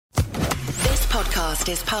podcast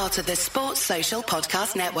is part of the Sports Social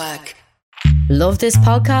Podcast Network. Love this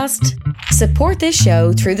podcast? Support this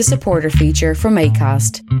show through the supporter feature from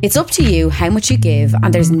Acast. It's up to you how much you give,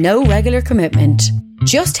 and there's no regular commitment.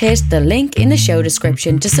 Just hit the link in the show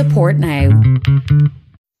description to support now.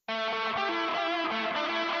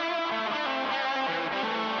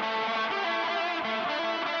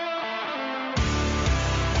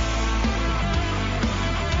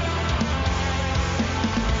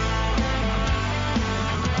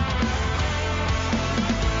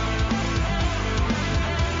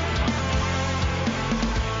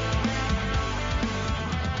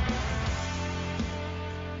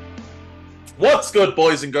 What's good,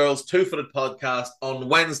 boys and girls? Two-Footed Podcast on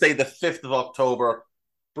Wednesday, the 5th of October,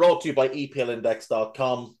 brought to you by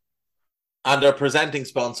EPLindex.com and our presenting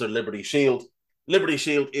sponsor, Liberty Shield. Liberty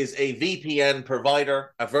Shield is a VPN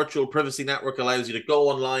provider. A virtual privacy network allows you to go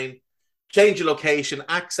online, change your location,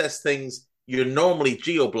 access things you're normally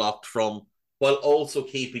geo-blocked from, while also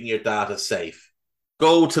keeping your data safe.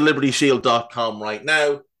 Go to libertyshield.com right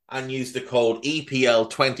now and use the code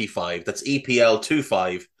EPL25, that's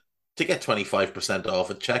EPL25, to get 25% off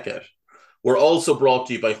at checkout. We're also brought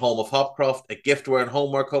to you by Home of Hopcroft, a giftware and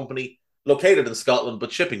homeware company located in Scotland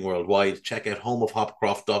but shipping worldwide. Check out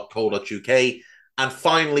homeofhopcroft.co.uk. And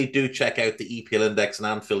finally, do check out the EPL Index and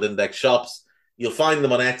Anfield Index shops. You'll find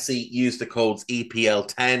them on Etsy. Use the codes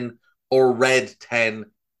EPL10 or RED10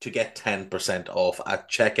 to get 10% off at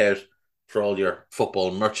checkout for all your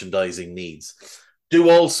football merchandising needs. Do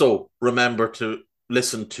also remember to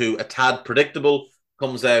listen to A Tad Predictable.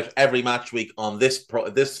 Comes out every match week on this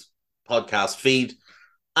podcast feed,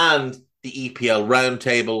 and the EPL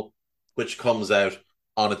Roundtable, which comes out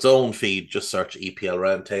on its own feed. Just search EPL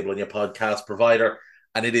Roundtable on your podcast provider,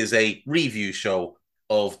 and it is a review show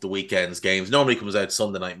of the weekend's games. Normally comes out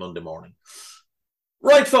Sunday night, Monday morning.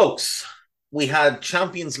 Right, folks, we had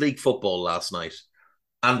Champions League football last night,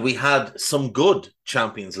 and we had some good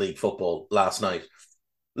Champions League football last night.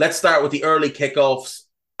 Let's start with the early kickoffs.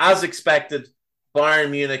 As expected,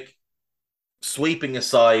 Bayern Munich sweeping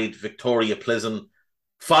aside Victoria Plzen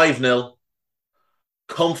 5-0.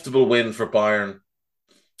 Comfortable win for Bayern.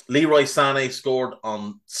 Leroy Sané scored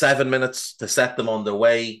on 7 minutes to set them on their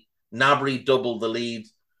way. Gnabry doubled the lead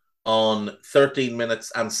on 13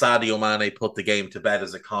 minutes, and Sadio Mane put the game to bed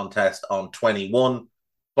as a contest on 21.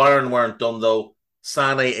 Bayern weren't done though.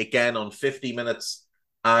 Sané again on 50 minutes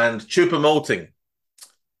and Choupo-Moting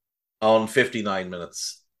on 59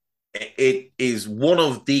 minutes. It is one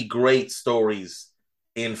of the great stories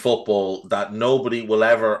in football that nobody will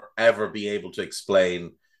ever be able to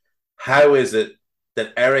explain. How is it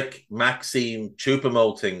that Eric Maxime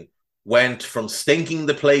Choupo-Moting went from stinking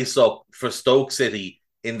the place up for Stoke City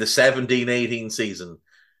in the 17-18 season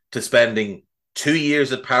to spending 2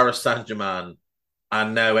 years at Paris Saint-Germain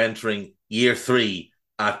and now entering year 3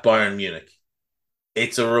 at Bayern Munich?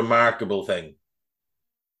 It's a remarkable thing.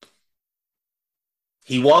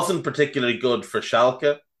 He wasn't particularly good for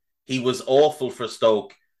Schalke. He was awful for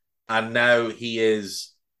Stoke. And now he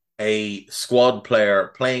is a squad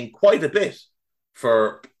player playing quite a bit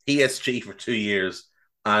for PSG for 2 years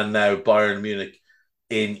and now Bayern Munich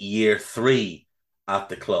in year 3 at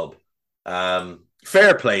the club.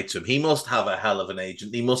 Fair play to him. He must have a hell of an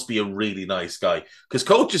agent. He must be a really nice guy because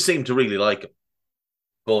coaches seem to really like him.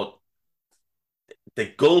 But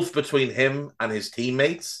the gulf between him and his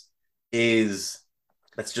teammates is,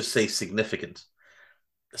 let's just say, significant.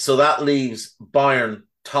 So that leaves Bayern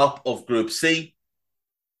top of Group C.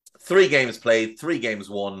 3 games played, 3 games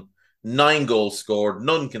won, 9 goals scored,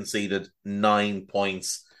 none conceded, 9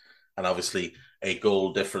 points, and obviously a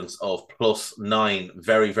goal difference of +9.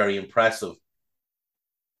 Very, very impressive.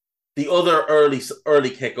 The other early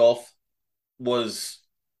kickoff was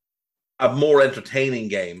a more entertaining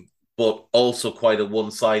game, but also quite a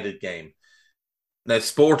one-sided game. Now,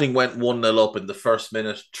 Sporting went 1-0 up in the first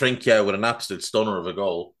minute. Trinquier with an absolute stunner of a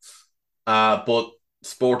goal. But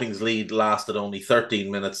Sporting's lead lasted only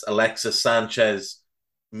 13 minutes. Alexis Sanchez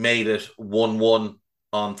made it 1-1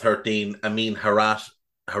 on 13. Amin Harit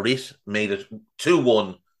made it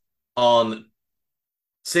 2-1 on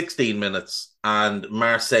 16 minutes. And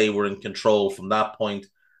Marseille were in control from that point.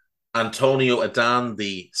 Antonio Adan,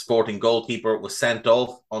 the Sporting goalkeeper, was sent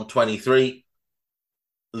off on 23.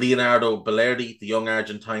 Leonardo Balerdi, the young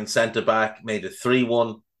Argentine centre-back, made it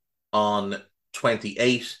 3-1 on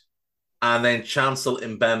 28. And then Chancel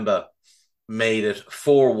Mbemba made it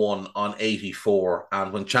 4-1 on 84.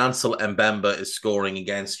 And when Chancel Mbemba is scoring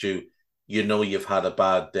against you, you know you've had a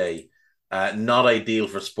bad day. Not ideal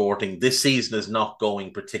for Sporting. This season is not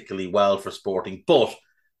going particularly well for Sporting, but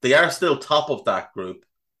they are still top of that group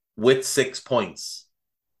with 6 points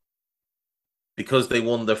because they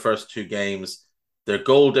won their first 2 games. Their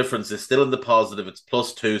goal difference is still in the positive. It's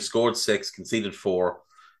 +2, scored 6, conceded 4.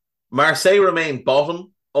 Marseille remain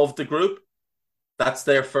bottom of the group. That's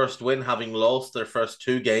their first win, having lost their first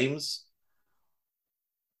 2 games.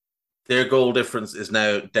 Their goal difference is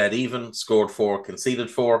now dead even, scored 4,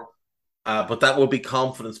 conceded 4. But that will be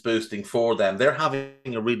confidence boosting for them. They're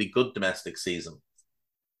having a really good domestic season.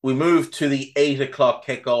 We move to the 8 o'clock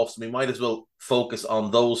kickoffs. We might as well focus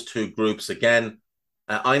on those 2 groups again.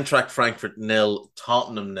 Eintracht Frankfurt 0,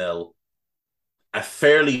 Tottenham 0. A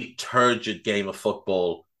fairly turgid game of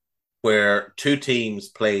football where 2 teams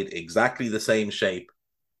played exactly the same shape,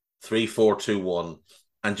 3-4-2-1,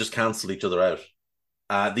 and just cancelled each other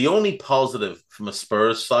out. The only positive from the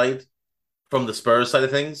Spurs side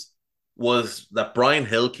of things, was that Bryan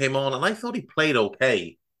Hill came on, and I thought he played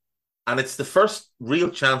okay. And it's the first real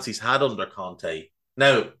chance he's had under Conte.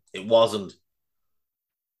 Now, it wasn't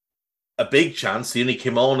a big chance. He only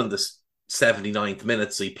came on in the 79th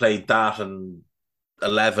minute, so he played that and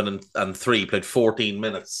 11 and 3. He played 14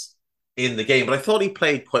 minutes in the game. But I thought he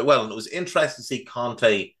played quite well, and it was interesting to see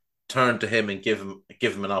Conte turn to him and give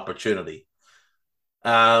him an opportunity.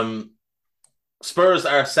 Spurs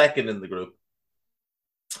are second in the group.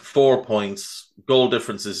 4 points, goal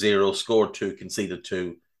difference is 0, scored 2, conceded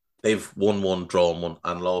 2. They've won 1, drawn 1,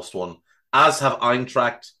 and lost 1. As have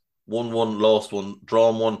Eintracht, won 1, lost 1,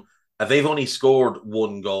 drawn 1. They've only scored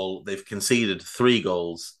 1 goal. They've conceded 3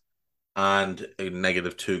 goals, and a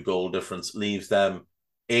 -2 goal difference leaves them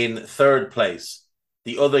in 3rd place.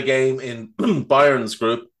 The other game in Bayern's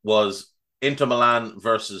group was Inter Milan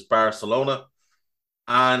versus Barcelona.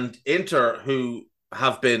 And Inter, who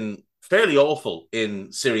have been fairly awful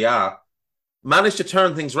in Serie A, managed to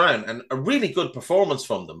turn things around, and a really good performance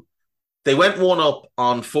from them. They went 1-up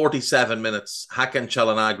on 47 minutes. Hakan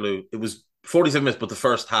Çalhanoğlu, it was 47 minutes, but the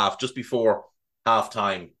first half, just before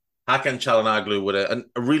half-time, Hakan Çalhanoğlu with a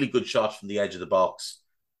really good shot from the edge of the box,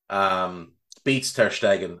 beats Ter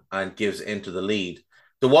Stegen and gives Inter the lead.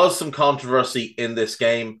 There was some controversy in this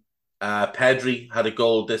game. Pedri had a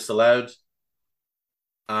goal disallowed,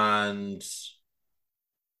 and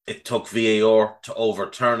it took VAR to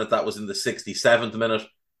overturn it. That was in the 67th minute.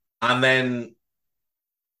 And then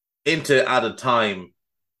into added time,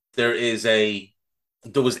 there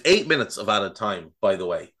was 8 minutes of added time, by the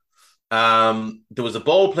way. There was a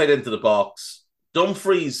ball played into the box.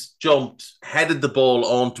 Dumfries jumped, headed the ball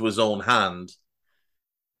onto his own hand.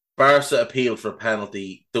 Barca appealed for a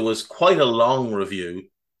penalty. There was quite a long review.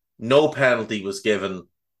 No penalty was given.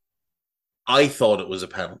 I thought it was a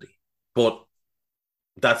penalty, but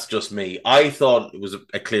that's just me. I thought it was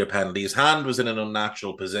a clear penalty. His hand was in an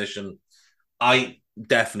unnatural position. I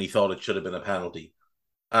definitely thought it should have been a penalty.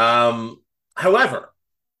 However,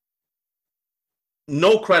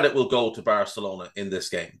 no credit will go to Barcelona in this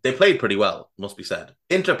game. They played pretty well, must be said.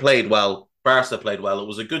 Inter played well. Barca played well. It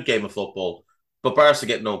was a good game of football, but Barca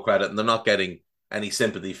get no credit, and they're not getting any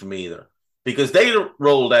sympathy from me either, because they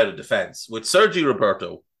rolled out a defence with Sergi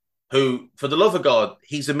Roberto, who, for the love of God,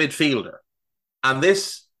 he's a midfielder. And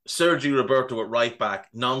this Sergi Roberto at right back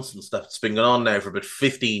nonsense that's been going on now for about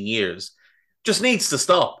 15 years just needs to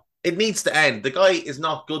stop. It needs to end. The guy is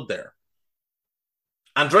not good there.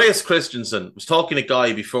 Andreas Christensen was talking to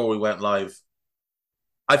Guy before we went live.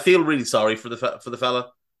 I feel really sorry for the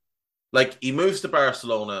fella. Like, he moves to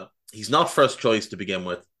Barcelona. He's not first choice to begin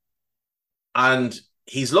with. And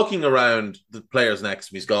he's looking around the players next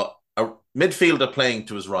to him. He's got a midfielder playing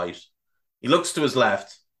to his right. He looks to his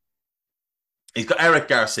left. He's got Eric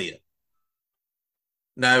Garcia.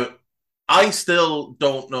 Now, I still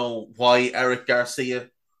don't know why Eric Garcia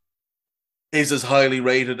is as highly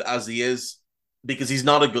rated as he is, because he's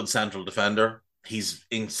not a good central defender. He's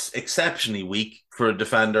exceptionally weak for a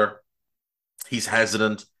defender. He's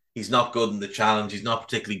hesitant. He's not good in the challenge. He's not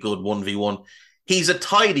particularly good 1v1. He's a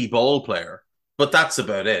tidy ball player, but that's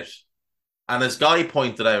about it. And as Guy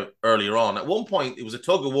pointed out earlier on, at one point, it was a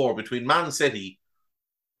tug of war between Man City,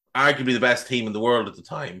 arguably the best team in the world at the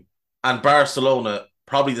time, and Barcelona,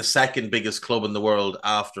 probably the second biggest club in the world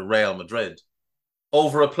after Real Madrid,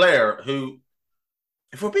 over a player who,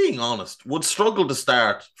 if we're being honest, would struggle to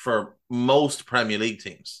start for most Premier League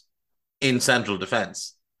teams in central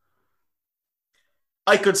defence.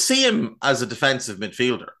 I could see him as a defensive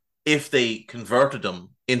midfielder if they converted him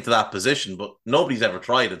into that position, but nobody's ever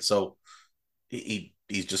tried it, so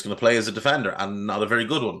he's just going to play as a defender, and not a very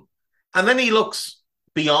good one. And then he looks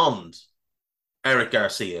beyond Eric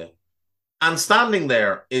Garcia, and standing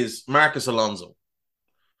there is Marcos Alonso.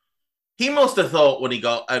 He must have thought when he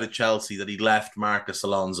got out of Chelsea that he left Marcos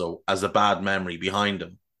Alonso as a bad memory behind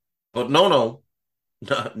him. But no.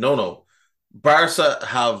 Barca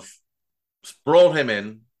have brought him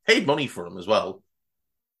in, paid money for him as well.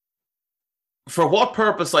 For what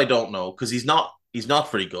purpose, I don't know, because he's not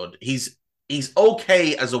very good. He's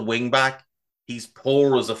okay as a wing back. He's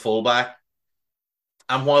poor as a fullback.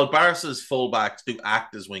 And while Barca's fullbacks do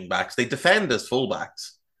act as wing backs, they defend as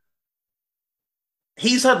fullbacks.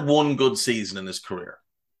 He's had one good season in his career,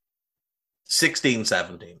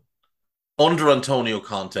 16-17, under Antonio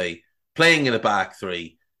Conte, playing in a back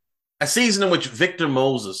three. A season in which Victor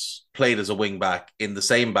Moses played as a wing back in the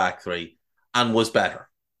same back three and was better.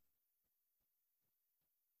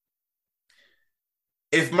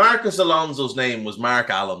 If Marcos Alonso's name was Mark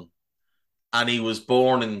Allen and he was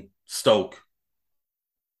born in Stoke,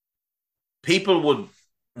 people would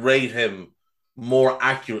rate him more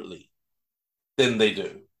accurately than they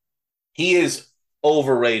do. He is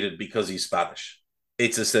overrated because he's Spanish.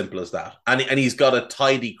 It's as simple as that. And he's got a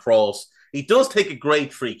tidy cross. He does take a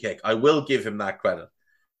great free kick. I will give him that credit.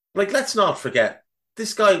 Like, let's not forget,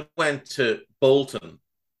 this guy went to Bolton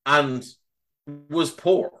and was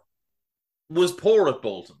poor. Was poor at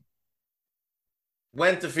Bolton.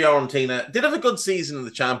 Went to Fiorentina. Did have a good season in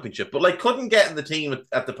the Championship, but like couldn't get in the team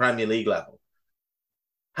at the Premier League level.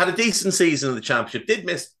 Had a decent season in the Championship. Did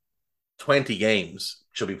miss 20 games,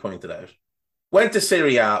 should be pointed out. Went to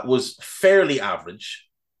Serie A, was fairly average.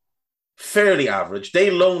 Fairly average.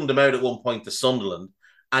 They loaned him out at one point to Sunderland,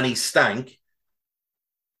 and he stank.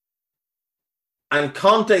 And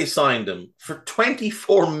Conte signed him for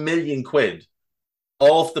 24 million quid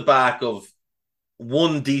off the back of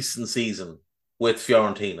one decent season with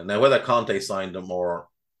Fiorentina. Now, whether Conte signed him or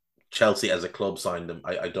Chelsea as a club signed him,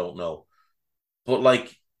 I don't know. But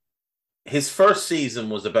like, his first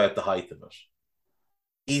season was about the height of it.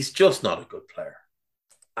 He's just not a good player.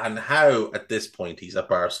 And how at this point he's at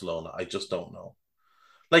Barcelona, I just don't know.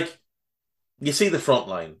 Like, you see the front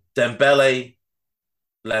line: Dembele,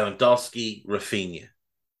 Lewandowski, Rafinha.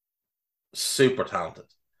 Super talented.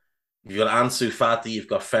 You've got Ansu Fati, you've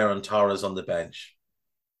got Ferran Torres on the bench.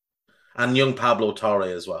 And young Pablo Torre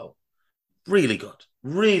as well. Really good.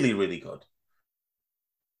 Really, really good.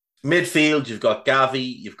 Midfield, you've got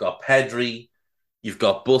Gavi, you've got Pedri, you've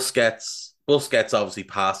got Busquets. Busquets obviously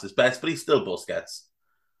passed his best, but he's still Busquets.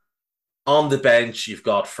 On the bench, you've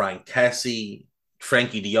got Frank Kessie.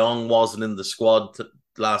 Frankie de Jong wasn't in the squad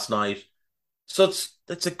last night. So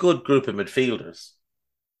it's a good group of midfielders.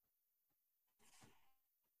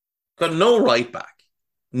 Got no right back.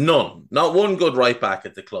 None. Not one good right back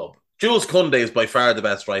at the club. Jules Koundé is by far the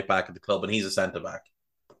best right back at the club, and he's a centre back.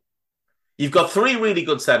 You've got two really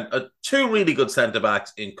good centre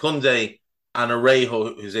backs in Koundé and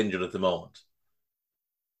Arejo, who's injured at the moment.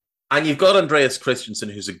 And you've got Andreas Christensen,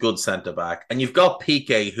 who's a good centre back, and you've got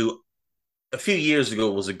Piqué, who a few years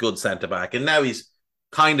ago was a good centre back, and now he's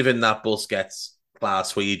kind of in that Busquets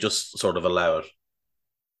class where you just sort of allow it.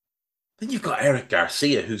 Then you've got Eric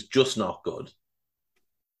Garcia, who's just not good.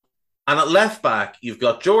 And at left back, you've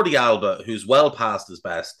got Jordi Alba, who's well past his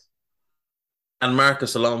best, and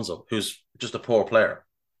Marcos Alonso, who's just a poor player.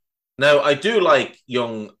 Now, I do like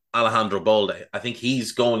young Alejandro Balde. I think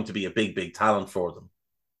he's going to be a big, big talent for them.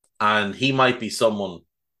 And he might be someone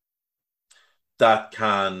that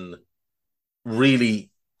can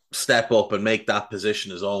really step up and make that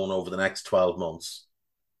position his own over the next 12 months.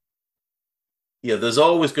 Yeah, there's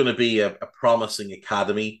always going to be a promising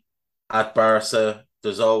academy at Barca.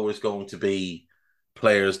 There's always going to be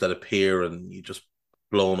players that appear and you're just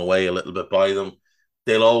blown away a little bit by them.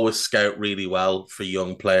 They'll always scout really well for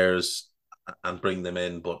young players and bring them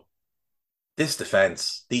in. But this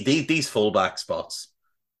defense, these fullback spots,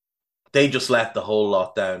 they just let the whole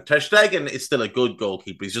lot down. Ter Stegen is still a good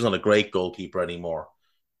goalkeeper. He's just not a great goalkeeper anymore.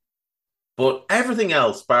 But everything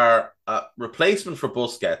else, bar replacement for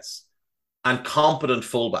Busquets and competent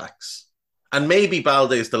fullbacks, and maybe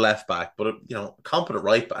Balde's the left back, but competent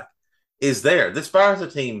right back is there. This Barca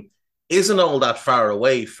team isn't all that far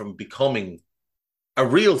away from becoming a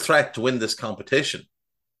real threat to win this competition.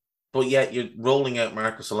 But yet you're rolling out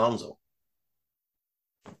Marcos Alonso.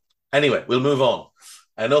 Anyway, we'll move on.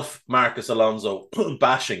 Enough Marcos Alonso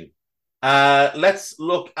bashing. Let's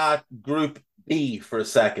look at Group B for a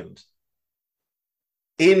second.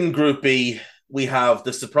 In Group B, we have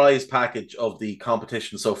the surprise package of the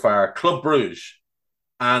competition so far, Club Brugge,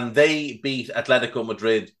 and they beat Atletico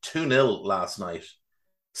Madrid 2-0 last night.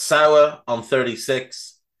 Sawa on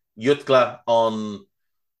 36, Jutgla on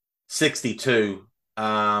 62.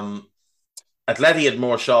 Atleti had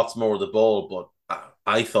more shots, more of the ball, but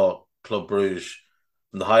I thought Club Brugge,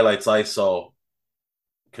 from the highlights I saw,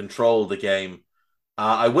 controlled the game.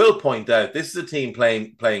 I will point out, this is a team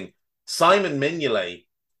playing Simon Mignolet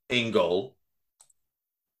in goal,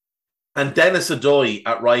 and Dennis Odoi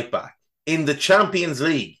at right back in the Champions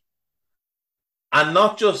League, and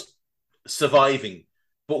not just surviving,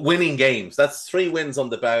 but winning games. That's 3 wins on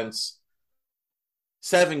the bounce,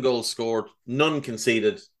 7 goals scored, none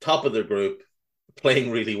conceded, top of the group,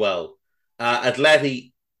 playing really well.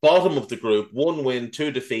 Atleti, bottom of the group, 1 win,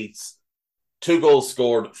 2 defeats, 2 goals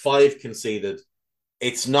scored, 5 conceded.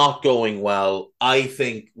 It's not going well. I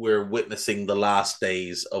think we're witnessing the last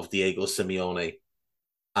days of Diego Simeone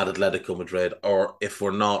at Atletico Madrid, or if we're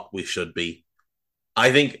not, we should be.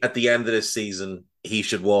 I think at the end of this season, he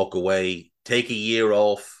should walk away, take a year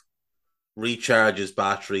off, recharge his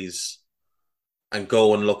batteries, and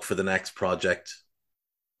go and look for the next project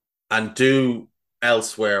and do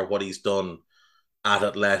elsewhere what he's done at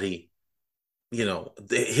Atleti. You know,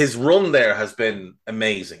 his run there has been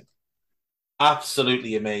amazing.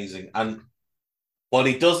 Absolutely amazing. And while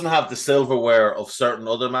he doesn't have the silverware of certain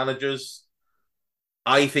other managers,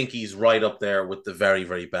 I think he's right up there with the very,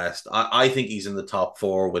 very best. I think he's in the top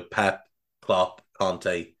 4 with Pep, Klopp,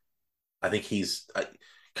 Conte. I think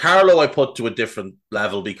Carlo I put to a different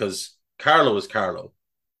level because Carlo is Carlo.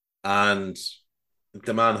 And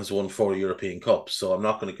the man has won 4 European Cups, so I'm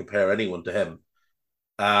not going to compare anyone to him.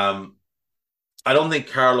 I don't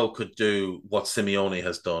think Carlo could do what Simeone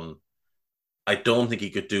has done. I don't think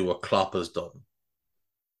he could do what Klopp has done.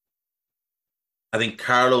 I think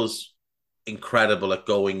Carlo's incredible at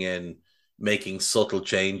going in, making subtle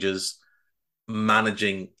changes,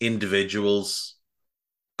 managing individuals,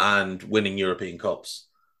 and winning European Cups.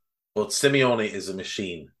 But Simeone is a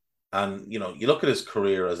machine. And, you know, you look at his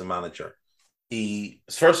career as a manager. His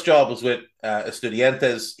first job was with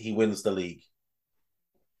Estudiantes. He wins the league.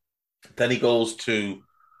 Then he goes to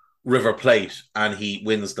River Plate and he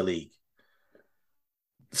wins the league.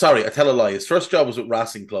 Sorry, I tell a lie. His first job was with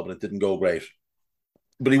Racing Club and it didn't go great.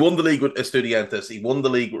 But he won the league with Estudiantes. He won the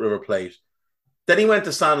league with River Plate. Then he went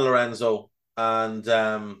to San Lorenzo and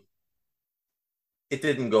it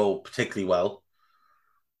didn't go particularly well.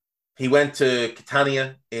 He went to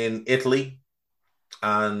Catania in Italy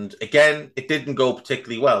and again, it didn't go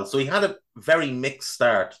particularly well. So he had a very mixed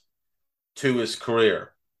start to his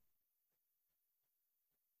career.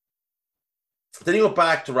 Then he went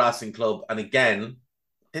back to Racing Club and again,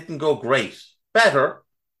 didn't go great. Better.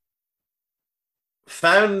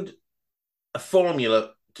 Found a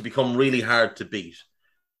formula to become really hard to beat.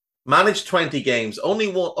 Managed 20 games, only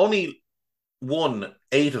won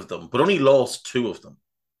 8 of them, but only lost 2 of them.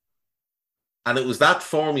 And it was that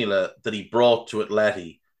formula that he brought to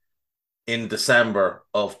Atleti in December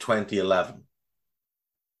of 2011.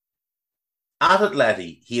 At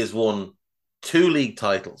Atleti, he has won 2 league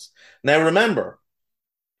titles. Now, remember,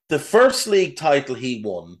 the first league title he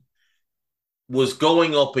won was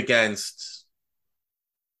going up against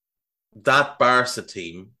that Barca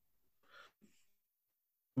team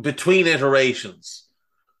between iterations.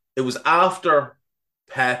 It was after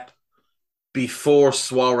Pep, before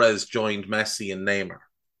Suarez joined Messi and Neymar.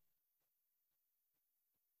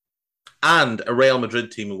 And a Real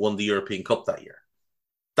Madrid team who won the European Cup that year.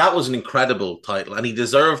 That was an incredible title, and he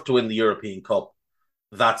deserved to win the European Cup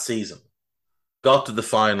that season. Got to the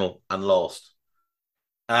final and lost.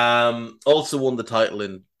 Also won the title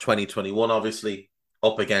in 2021, obviously,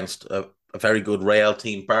 up against a very good Real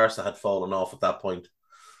team. Barca had fallen off at that point.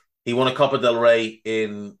 He won a Copa del Rey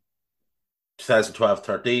in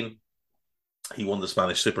 2012-13. He won the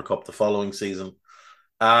Spanish Super Cup the following season.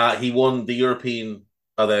 He won the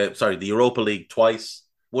the Europa League twice.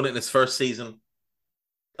 Won it in his first season,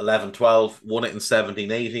 11-12. Won it in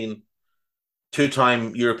 17-18.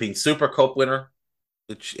 2-time European Super Cup winner,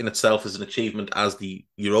 which in itself is an achievement as the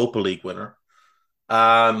Europa League winner.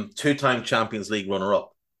 2-time Champions League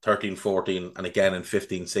runner-up, 13-14, and again in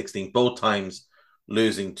 15-16, both times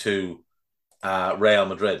losing to Real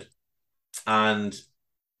Madrid. And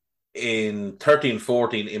in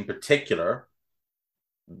 13-14 in particular,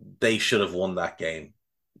 they should have won that game.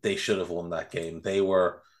 They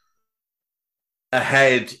were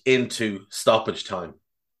ahead into stoppage time.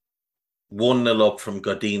 1-0 up from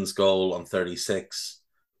Godin's goal on 36.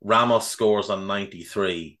 Ramos scores on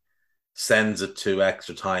 93, sends it to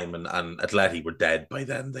extra time, and Atleti were dead by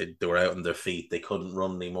then. They were out on their feet. They couldn't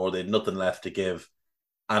run anymore. They had nothing left to give.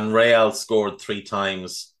 And Real scored 3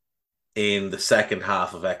 times in the second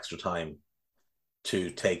half of extra time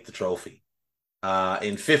to take the trophy.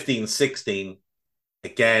 In 15-16,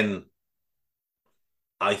 again,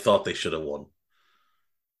 I thought they should have won.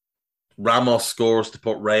 Ramos scores to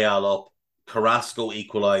put Real up. Carrasco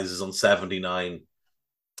equalizes on 79.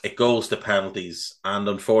 It goes to penalties, and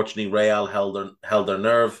unfortunately, Real held their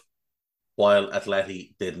nerve while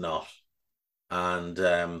Atleti did not. And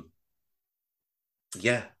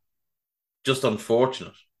yeah, just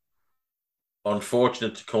unfortunate.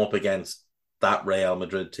 Unfortunate to come up against that Real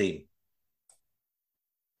Madrid team.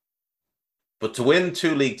 But to win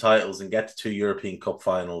 2 league titles and get to 2 European Cup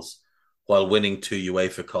finals while winning 2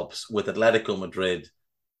 UEFA Cups with Atletico Madrid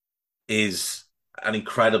is an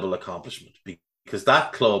incredible accomplishment, because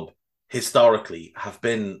that club historically have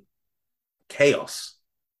been chaos,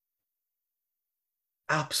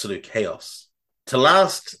 absolute chaos. To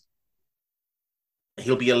last,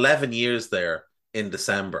 he'll be 11 years there in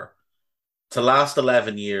December. To last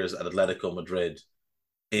 11 years at Atletico Madrid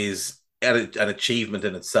is an achievement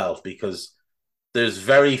in itself, because there's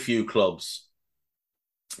very few clubs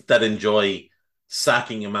that enjoy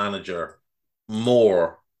sacking a manager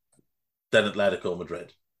more than Atletico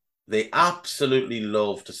Madrid. They absolutely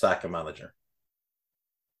love to sack a manager.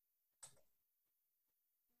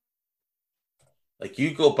 Like,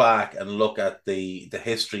 you go back and look at the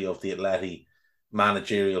history of the Atleti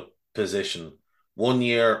managerial position. 1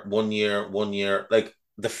 year, 1 year, 1 year. Like,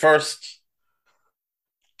 the first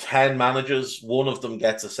 10 managers, one of them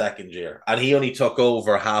gets a second year. And he only took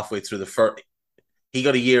over halfway through the first. He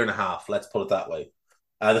got a year and a half, let's put it that way.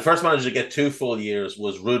 The first manager to get 2 full years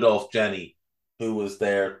was Rudolf Jenny, who was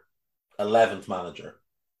their 11th manager.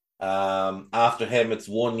 After him, it's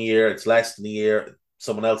 1 year, it's less than a year.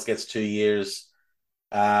 Someone else gets 2 years.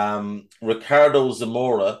 Ricardo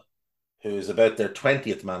Zamora, who is about their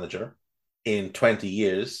 20th manager in 20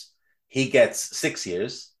 years, he gets 6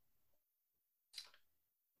 years.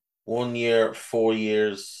 1 year, 4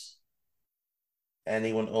 years.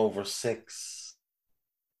 Anyone over 6?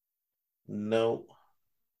 No.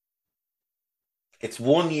 It's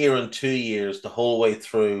 1 year and 2 years the whole way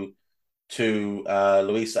through to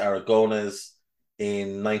Luis Aragonés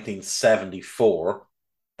in 1974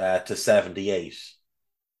 to 78.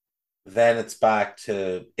 Then it's back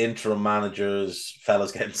to interim managers,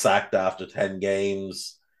 fellas getting sacked after 10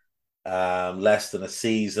 games, less than a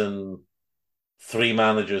season, 3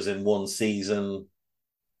 managers in 1 season.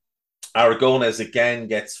 Aragonés again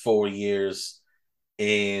gets 4 years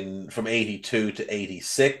from 82 to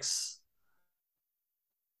 86.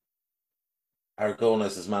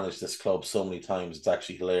 Aragonés has managed this club so many times, it's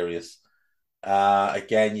actually hilarious.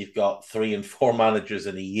 Again, you've got 3 and 4 managers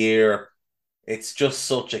in a year. It's just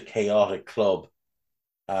such a chaotic club.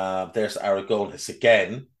 There's Aragonés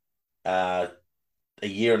again, a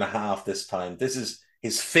year and a half this time. This is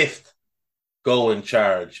his 5th go in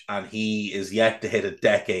charge, and he is yet to hit a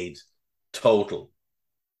decade total.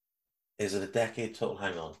 Is it a decade total?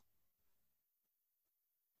 Hang on.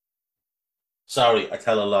 Sorry, I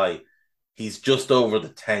tell a lie. He's just over the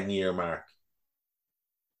 10-year mark.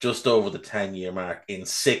 Just over the 10-year mark in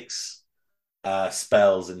 6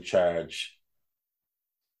 spells in charge.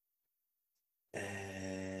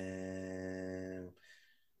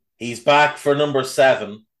 He's back for number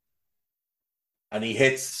 7, and he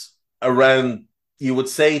hits around, you would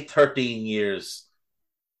say, 13 years,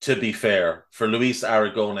 to be fair, for Luis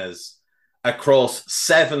Aragonés across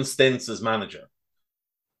 7 stints as manager.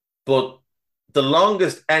 But the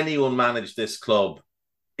longest anyone managed this club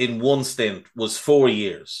in 1 stint was 4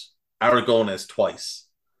 years. Aragonés twice.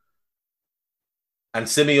 And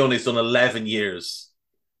Simeone's done 11 years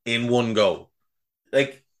in 1 go.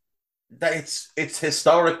 Like, it's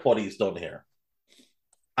historic what he's done here.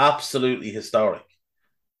 Absolutely historic.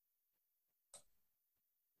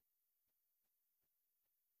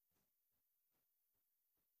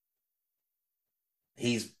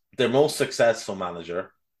 He's their most successful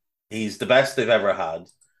manager. He's the best they've ever had.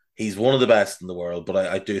 He's one of the best in the world, but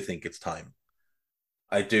I do think it's time.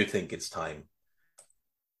 I do think it's time.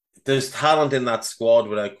 There's talent in that squad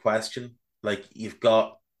without question. Like, you've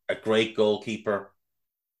got a great goalkeeper.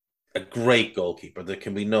 A great goalkeeper. There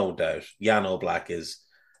can be no doubt. Jan Oblak is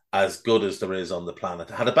as good as there is on the planet.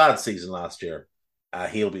 Had a bad season last year.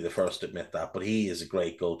 He'll be the first to admit that, but he is a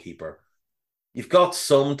great goalkeeper. You've got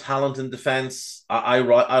some talent in defense. I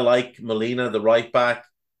like Molina, the right back.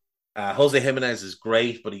 Jose Jimenez is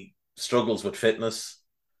great, but he struggles with fitness.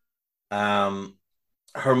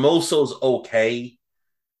 Hermoso's okay.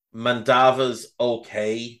 Mandava's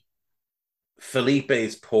okay. Felipe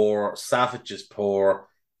is poor. Savic is poor.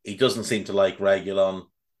 He doesn't seem to like Reguilon.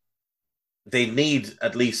 They need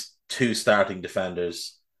at least 2 starting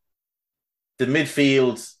defenders. The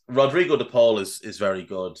midfield, Rodrigo de Paul is very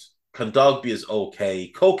good. Kondogbia is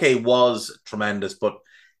okay. Koke was tremendous, but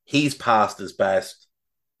he's past his best.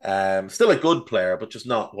 Still a good player, but just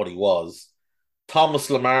not what he was. Thomas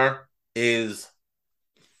Lemar is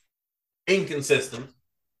inconsistent.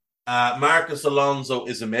 Marcus Alonso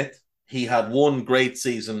is a myth. He had one great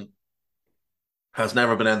season, has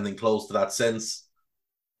never been anything close to that since.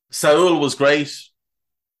 Saul was great.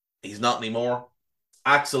 He's not anymore.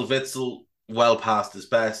 Axel Witsel, well past his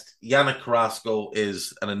best. Yannick Carrasco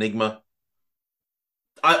is an enigma.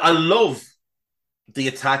 I love the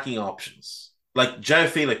attacking options. Like, João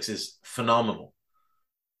Felix is phenomenal.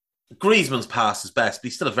 Griezmann's past his best, but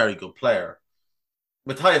he's still a very good player.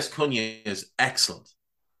 Matheus Cunha is excellent.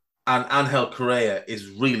 And Angel Correa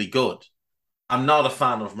is really good. I'm not a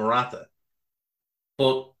fan of Morata.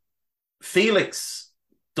 But Felix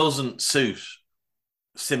doesn't suit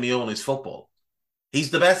Simeone's football.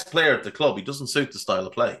 He's the best player at the club. He doesn't suit the style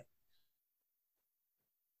of play.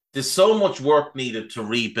 There's so much work needed to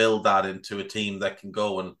rebuild that into a team that can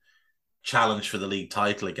go and challenge for the league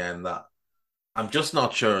title again, that I'm just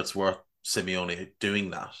not sure it's worth Simeone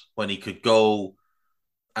doing that when he could go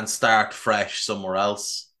and start fresh somewhere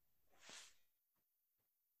else.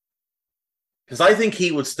 Because I think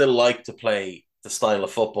he would still like to play the style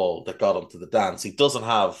of football that got him to the dance. He doesn't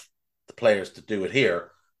have the players to do it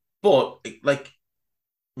here. But, like,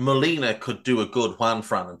 Molina could do a good Juan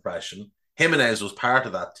Fran impression. Jimenez was part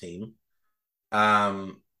of that team.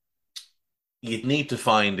 You'd need to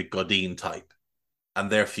find a Godin type, and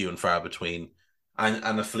they're few and far between,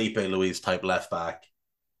 and a Felipe Luis type left back.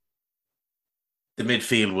 The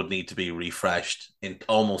midfield would need to be refreshed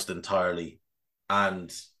almost entirely.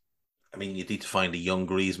 And, I mean, you'd need to find a young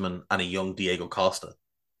Griezmann and a young Diego Costa.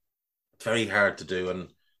 It's very hard to do and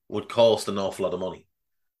would cost an awful lot of money.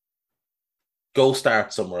 Go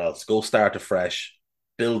start somewhere else. Go start afresh.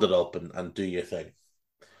 Build it up and do your thing.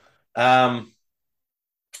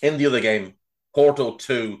 In the other game, Porto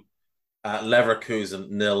 2, Leverkusen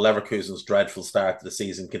 0. Leverkusen's dreadful start to the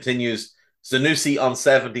season continues. Zanussi on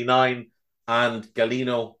 79 and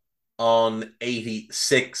Galeno on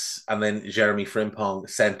 86, and then Jeremy Frimpong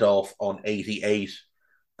sent off on 88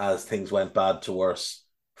 as things went bad to worse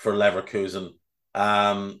for Leverkusen.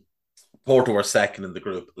 Porto are second in the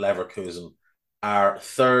group. Leverkusen are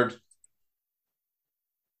third.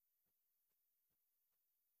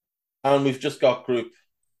 And we've just got Group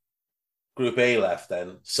A left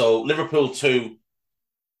then. So Liverpool 2,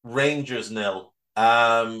 Rangers 0.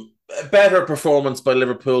 A better performance by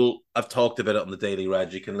Liverpool. I've talked about it on the Daily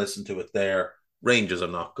Red. You can listen to it there. Rangers are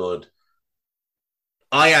not good.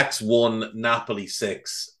 Ajax 1, Napoli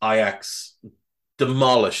 6. Ajax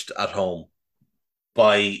demolished at home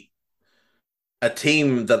by a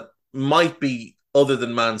team that might be, other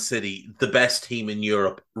than Man City, the best team in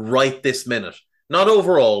Europe right this minute. Not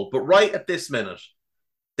overall, but right at this minute,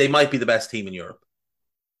 they might be the best team in Europe.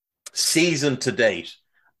 Season to date.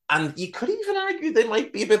 And you could even argue they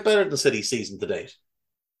might be a bit better than City season to date.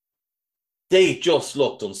 They just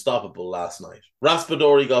looked unstoppable last night.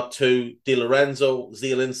 Raspadori got 2, Di Lorenzo,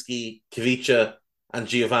 Zielinski, Kvicha, and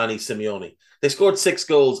Giovanni Simeone. They scored 6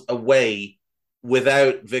 goals away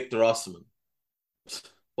without Victor Osimhen.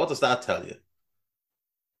 What does that tell you?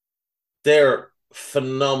 They're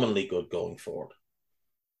phenomenally good going forward.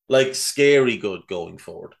 Like, scary good going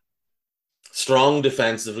forward. Strong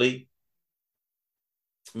defensively.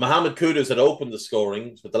 Mohamed Kudus had opened the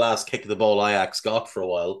scoring with the last kick of the ball Ajax got for a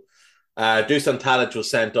while. Dusan Tadic was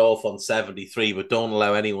sent off on 73, but don't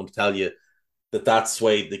allow anyone to tell you that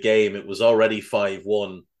swayed the game. It was already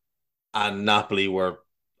 5-1, and Napoli were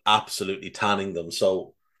absolutely tanning them.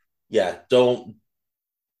 So, yeah, don't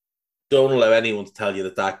allow anyone to tell you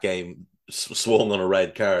that game swung on a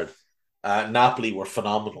red card. Napoli were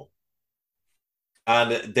phenomenal.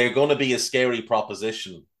 And they're going to be a scary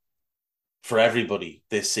proposition for everybody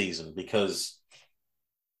this season because,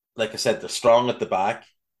 like I said, they're strong at the back.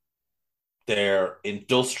 They're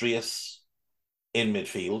industrious in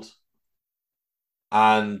midfield.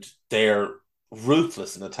 And they're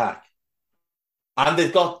ruthless in attack. And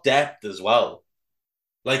they've got depth as well.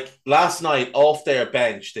 Like, last night, off their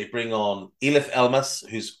bench, they bring on Elif Elmas,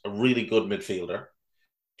 who's a really good midfielder.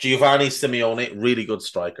 Giovanni Simeone, really good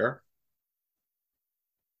striker.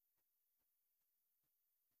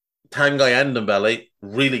 Tanguy Ndombele,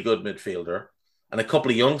 really good midfielder. And a couple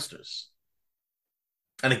of youngsters.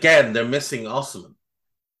 And again, they're missing Osimhen,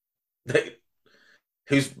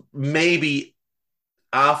 who's maybe,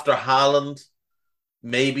 after Haaland,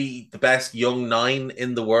 maybe the best young 9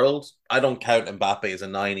 in the world. I don't count Mbappe as a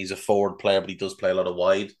 9. He's a forward player, but he does play a lot of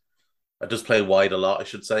wide. Or does play wide a lot, I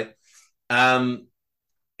should say.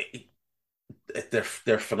 They're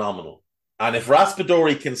phenomenal. And if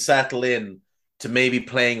Raspadori can settle in to maybe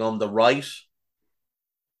playing on the right,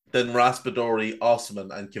 then Raspadori,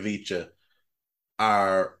 Osimhen, and Kvicha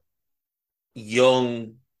are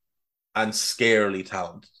young and scarily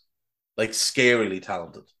talented. Like, scarily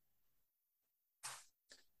talented.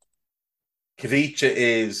 Kvicha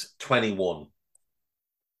is 21.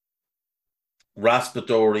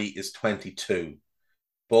 Raspadori is 22.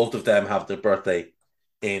 Both of them have their birthday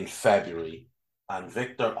in February. And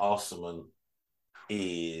Victor Osman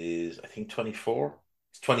is, I think, 24.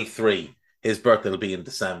 He's 23. His birthday will be in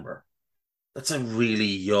December. That's a really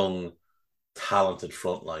young, talented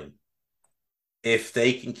front line. If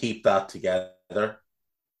they can keep that together,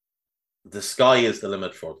 the sky is the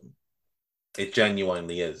limit for them. It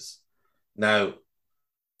genuinely is. Now,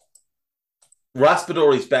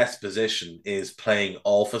 Raspadori's best position is playing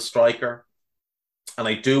off a striker. And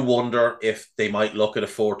I do wonder if they might look at a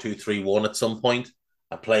 4-2-3-1 at some point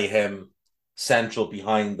and play him central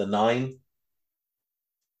behind the 9.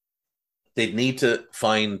 They'd need to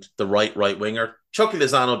find the right winger. Chucky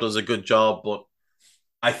Lozano does a good job, but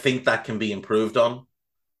I think that can be improved on.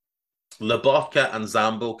 Lobotka and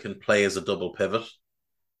Zambo can play as a double pivot.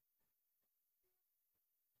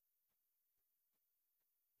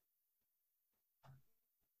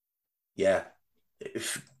 Yeah.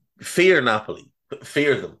 Fear Napoli.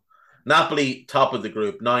 Fear them. Napoli, top of the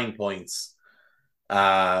group, 9 points,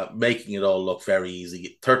 making it all look very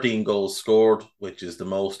easy. 13 goals scored, which is the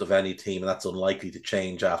most of any team, and that's unlikely to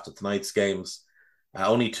change after tonight's games.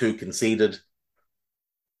 Only 2 conceded.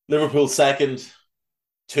 Liverpool second,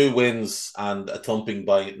 2 wins and a thumping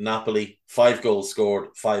by Napoli. 5 goals scored,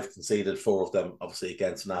 5 conceded, 4 of them obviously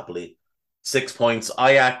against Napoli. 6 points.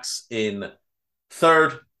 Ajax in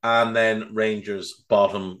third, and then Rangers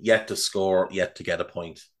bottom, yet to score, yet to get a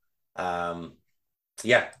point.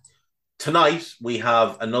 Tonight we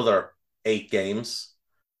have another 8 games.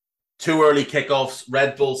 2 early kickoffs: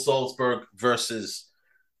 Red Bull Salzburg versus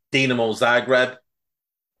Dinamo Zagreb.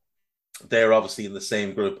 They're obviously in the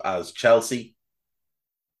same group as Chelsea,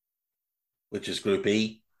 which is Group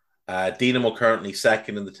E. Dinamo currently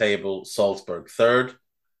second in the table, Salzburg third.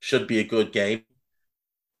 Should be a good game.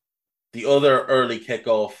 The other early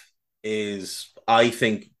kickoff is, I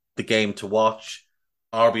think, the game to watch.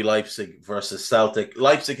 RB Leipzig versus Celtic.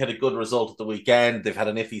 Leipzig had a good result at the weekend. They've had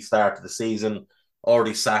an iffy start to the season,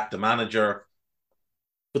 already sacked the manager,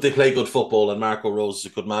 but they play good football and Marco Rose is a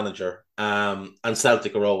good manager. And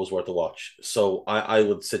Celtic are always worth a watch. So I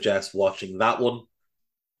would suggest watching that one.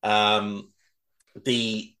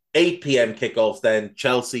 The 8 p.m. kickoff then,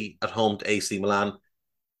 Chelsea at home to AC Milan.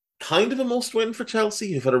 Kind of a must-win for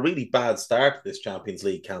Chelsea, who've had a really bad start to this Champions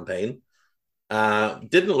League campaign.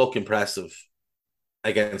 Didn't look impressive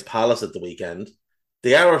against Palace at the weekend.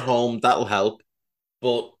 They are at home, that'll help.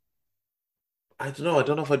 But I don't know. I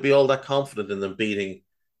don't know if I'd be all that confident in them beating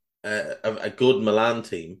a good Milan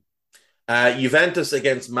team. Juventus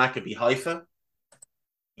against Maccabi Haifa.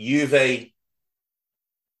 Juve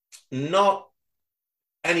not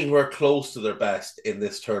anywhere close to their best in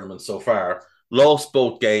this tournament so far. Lost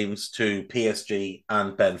both games to PSG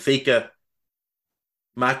and Benfica.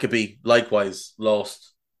 Maccabi likewise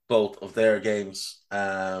lost both of their games.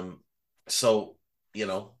 So,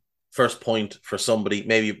 first point for somebody,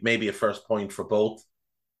 maybe a first point for both.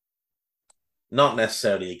 Not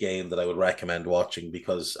necessarily a game that I would recommend watching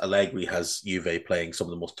because Allegri has Juve playing some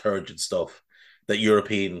of the most turgid stuff that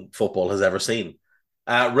European football has ever seen.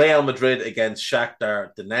 Real Madrid against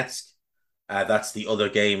Shakhtar Donetsk. That's the other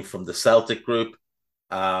game from the Celtic group.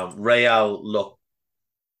 Real look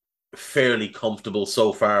fairly comfortable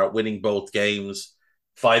so far, winning both games.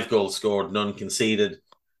 5 goals scored, none conceded.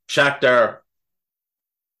 Shakhtar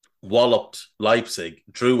walloped Leipzig,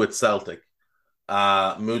 drew with Celtic.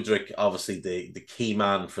 Mudryk, obviously the key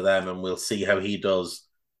man for them, and we'll see how he does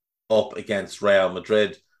up against Real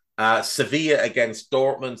Madrid. Sevilla against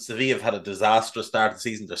Dortmund. Sevilla have had a disastrous start to the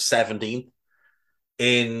season. They're 17th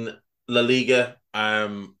in La Liga.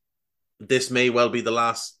 This may well be the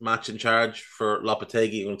last match in charge for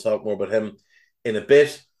Lopetegui. We're going to talk more about him in a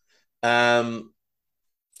bit. And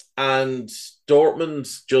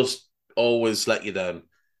Dortmund just always let you down.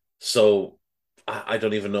 So I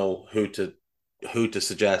don't even know who to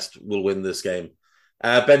suggest will win this game.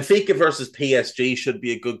 Benfica versus PSG should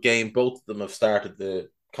be a good game. Both of them have started the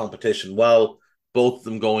competition well. Both of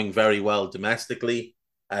them going very well domestically.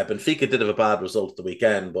 Benfica did have a bad result at the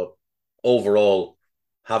weekend, but overall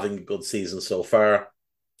having a good season so far.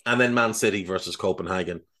 And then Man City versus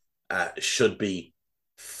Copenhagen should be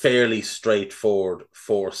fairly straightforward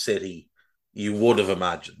for City, you would have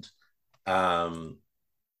imagined.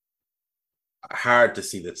 Hard to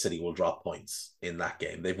see that City will drop points in that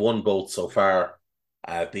game. They've won both so far,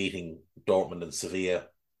 beating Dortmund and Sevilla.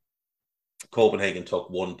 Copenhagen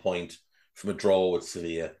took 1 point from a draw with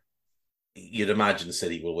Sevilla. You'd imagine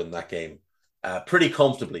City will win that game pretty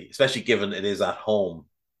comfortably, especially given it is at home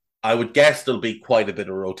I would guess there'll be quite a bit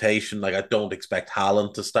of rotation. Like, I don't expect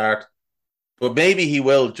Haaland to start, but maybe he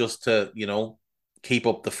will, just to, keep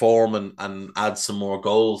up the form and add some more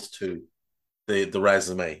goals to the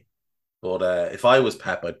resume. But if I was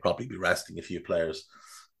Pep, I'd probably be resting a few players.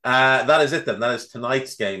 That is it then. That is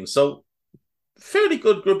tonight's game. So fairly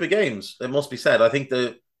good group of games, it must be said. I think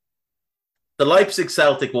the Leipzig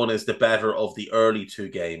Celtic one is the better of the early two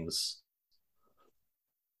games.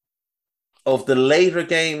 Of the later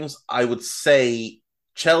games, I would say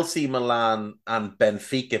Chelsea Milan and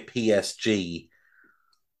Benfica PSG,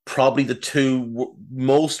 probably the two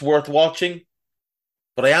most worth watching.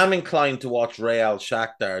 But I am inclined to watch Real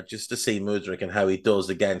Shakhtar just to see Mudryk and how he does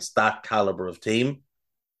against that caliber of team.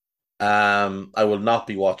 I will not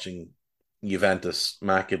be watching Juventus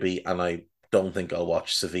Maccabi, and I don't think I'll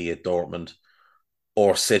watch Sevilla Dortmund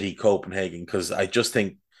or City Copenhagen, because I just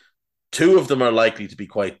think two of them are likely to be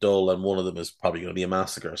quite dull, and one of them is probably going to be a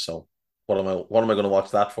massacre. So what am I going to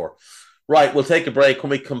watch that for? Right, we'll take a break. When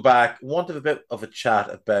we come back, I want to have a bit of a chat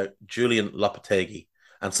about Julian Lopetegui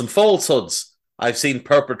and some falsehoods I've seen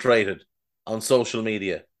perpetrated on social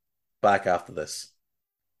media. Back after this.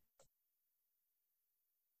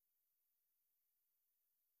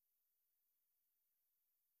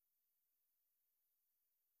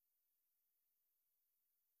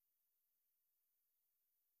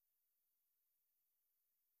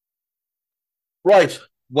 Right,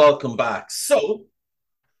 welcome back. So,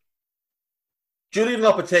 Julian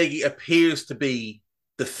Lopetegui appears to be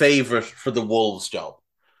the favourite for the Wolves job.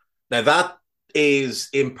 Now, that is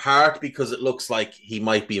in part because it looks like he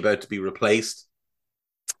might be about to be replaced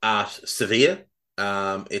at Sevilla.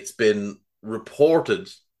 It's been reported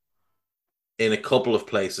in a couple of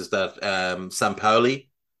places that Sampaoli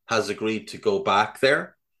has agreed to go back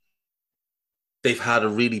there. They've had a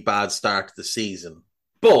really bad start to the season,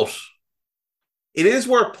 but it is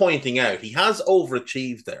worth pointing out he has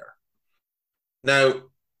overachieved there. Now,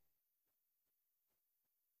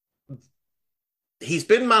 he's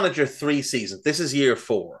been manager 3 seasons. This is year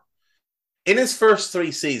 4. In his first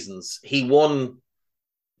 3 seasons, he won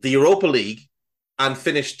the Europa League and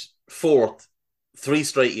finished 4th 3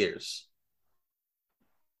 straight years.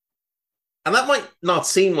 And that might not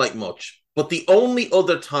seem like much, but the only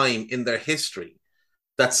other time in their history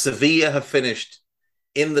that Sevilla have finished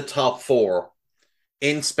in the top 4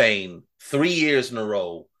 in Spain 3 years in a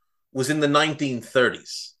row was in the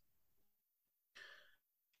 1930s.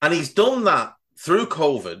 And he's done that through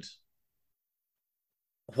COVID,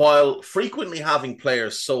 while frequently having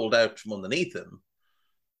players sold out from underneath him,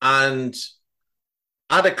 and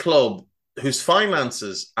at a club whose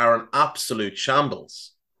finances are an absolute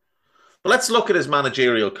shambles. But let's look at his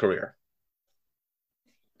managerial career.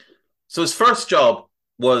 So his first job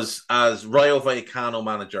was as Rayo Vallecano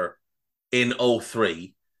manager in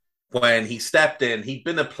 03, when he stepped in. He'd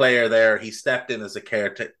been a player there. He stepped in as a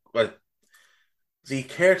caretaker. Is he a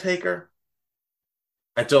caretaker?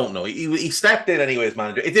 I don't know. He stepped in anyway as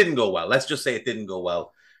manager. It didn't go well. Let's just say it didn't go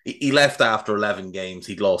well. He left after 11 games.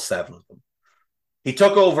 He'd lost 7 of them. He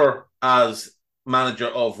took over as manager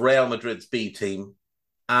of Real Madrid's B team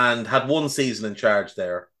and had 1 season in charge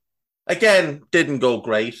there. Again, didn't go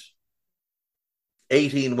great.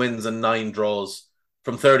 18 wins and 9 draws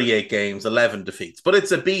from 38 games, 11 defeats. But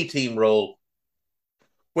it's a B team role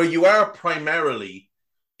where you are primarily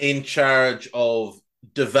in charge of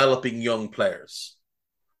developing young players.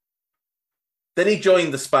 Then he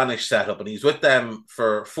joined the Spanish setup, and he's with them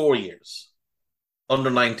for 4 years. Under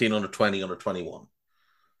 19, under 20, under 21.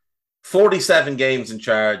 47 games in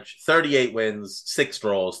charge, 38 wins, 6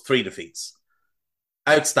 draws, 3 defeats.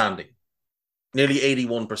 Outstanding. Nearly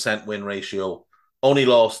 81% win ratio. Only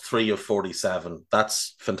lost 3 of 47.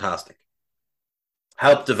 That's fantastic.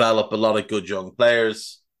 Helped develop a lot of good young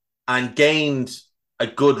players and gained a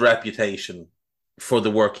good reputation for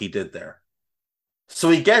the work he did there. So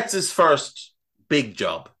he gets his first big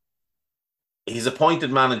job. He's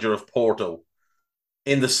appointed manager of Porto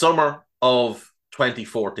in the summer of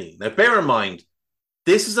 2014. Now, bear in mind,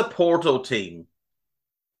 this is a Porto team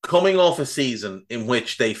coming off a season in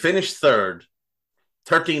which they finished 3rd,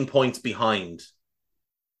 13 points behind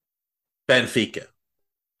Benfica.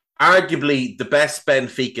 Arguably the best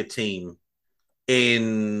Benfica team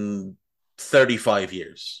in 35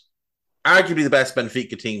 years. Arguably the best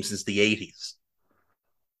Benfica team since the 80s.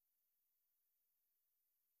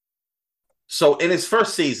 So in his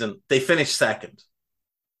first season, they finished 2nd.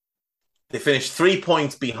 They finished 3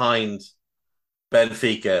 points behind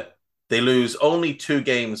Benfica. They lose only 2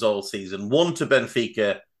 games all season. 1 to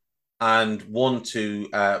Benfica and 1 to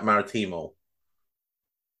Maritimo.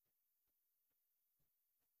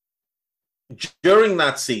 During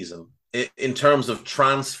that season, in terms of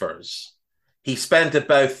transfers, he spent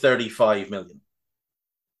about 35 million,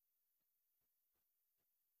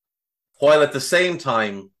 while at the same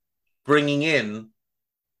time bringing in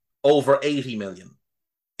over 80 million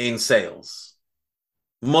in sales,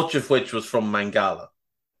 much of which was from Mangala.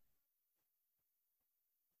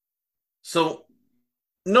 So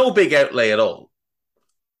no big outlay at all.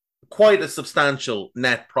 Quite a substantial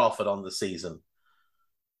net profit on the season.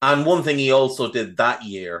 And one thing he also did that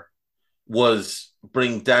year was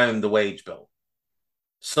bring down the wage bill.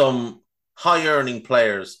 Some high-earning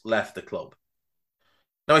players left the club.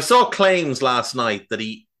 Now, I saw claims last night that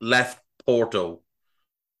he left Porto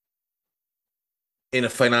in a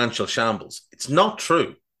financial shambles. It's not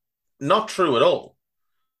true. Not true at all.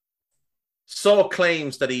 Saw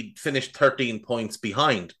claims that he'd finished 13 points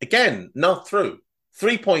behind. Again, not true.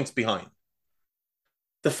 3 points behind.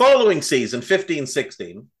 The following season,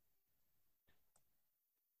 15-16,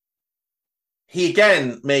 he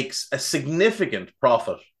again makes a significant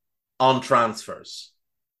profit on transfers.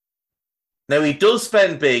 Now, he does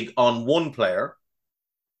spend big on one player,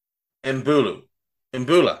 Mbula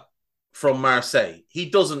from Marseille. He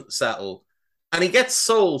doesn't settle, and he gets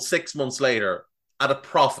sold 6 months later at a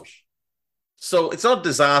profit. So it's not a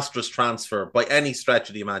disastrous transfer by any stretch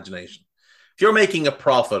of the imagination. If you're making a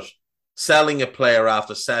profit selling a player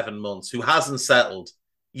after 7 months who hasn't settled,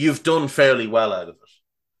 you've done fairly well out of it.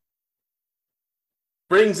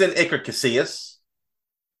 Brings in Iker Casillas,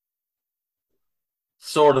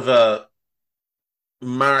 sort of a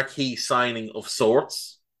marquee signing of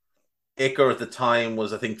sorts. Iker at the time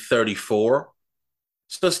was, I think, 34.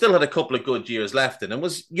 So still had a couple of good years left in and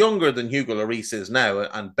was younger than Hugo Lloris is now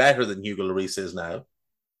and better than Hugo Lloris is now.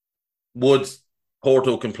 Would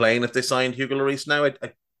Porto complain if they signed Hugo Lloris now? I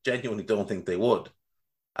genuinely don't think they would.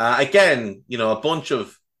 Again, a bunch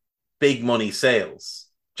of big money sales.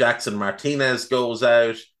 Jackson Martinez goes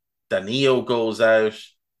out. Danilo goes out.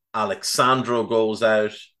 Alexandro goes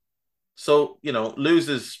out. So,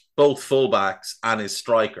 loses both fullbacks and his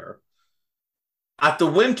striker. At the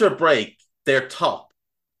winter break, they're top.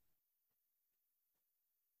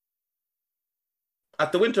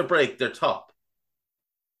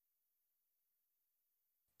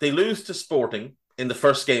 They lose to Sporting in the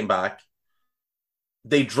first game back.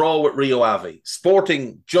 They draw with Rio Ave.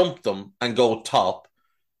 Sporting jump them and go top.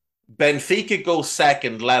 Benfica go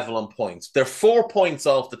second, level on points. They're 4 points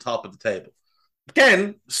off the top of the table.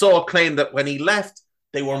 Again, saw a claim that when he left,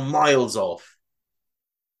 they were miles off.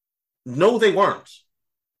 No, they weren't.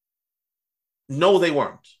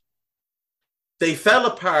 They fell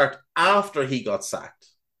apart after he got sacked.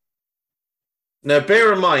 Now,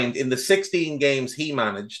 bear in mind, in the 16 games he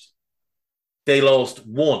managed, they lost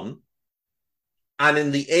 1. And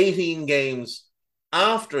in the 18 games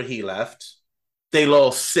after he left, they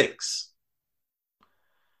lost 6.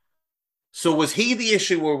 So was he the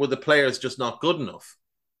issue, or were the players just not good enough?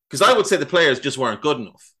 Because I would say the players just weren't good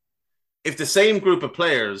enough. If the same group of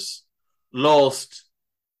players lost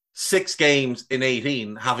 6 games in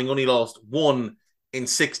 18, having only lost 1 in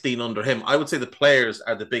 16 under him, I would say the players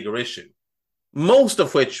are the bigger issue. Most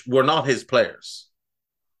of which were not his players.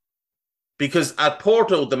 Because at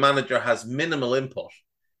Porto, the manager has minimal input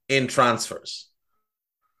in transfers.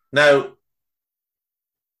 Now,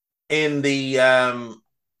 in the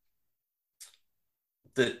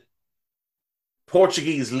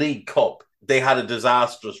Portuguese League Cup, they had a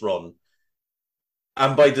disastrous run.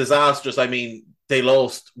 And by disastrous, I mean they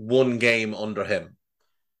lost 1 game under him.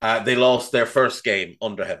 They lost their first game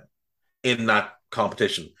under him in that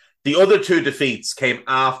competition. The other 2 defeats came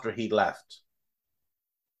after he left.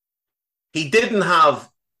 He didn't have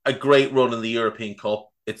a great run in the European Cup,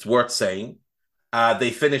 it's worth saying.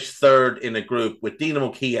 They finished 3rd in a group with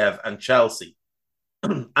Dinamo Kiev and Chelsea.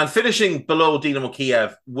 And finishing below Dinamo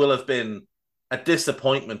Kiev will have been a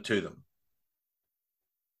disappointment to them.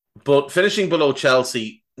 But finishing below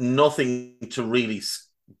Chelsea, nothing to really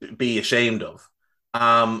be ashamed of.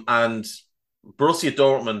 And Borussia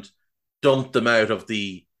Dortmund dumped them out of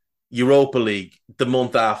the Europa League the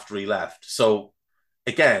month after he left. So,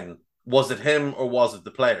 again, was it him or was it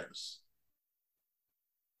the players?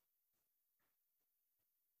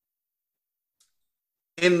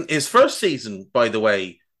 In his first season, by the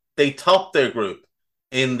way, they topped their group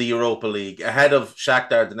in the Europa League ahead of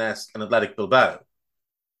Shakhtar Donetsk and Athletic Bilbao.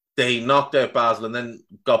 They knocked out Basel and then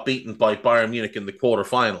got beaten by Bayern Munich in the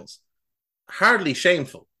quarterfinals. Hardly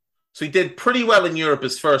shameful. So he did pretty well in Europe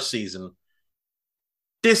his first season.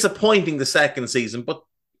 Disappointing the second season, but,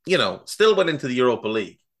 still went into the Europa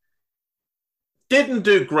League. Didn't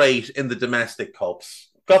do great in the domestic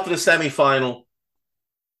cups. Got to the semi-final.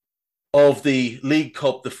 of the League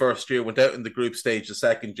Cup the first year, went out in the group stage the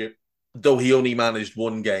second year, though he only managed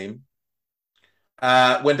one game.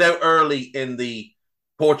 Went out early in the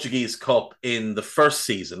Portuguese Cup in the first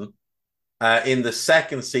season. In the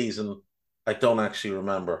second season, I don't actually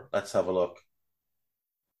remember. Let's have a look.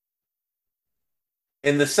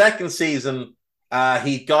 In the second season,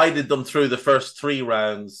 he guided them through the first three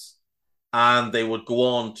rounds, and they would go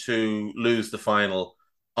on to lose the final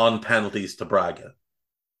on penalties to Braga.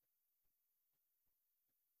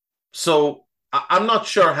 So I'm not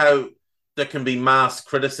sure how there can be mass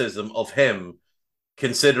criticism of him,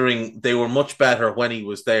 considering they were much better when he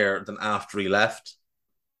was there than after he left.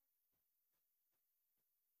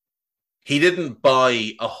 He didn't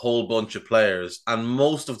buy a whole bunch of players, and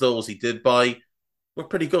most of those he did buy were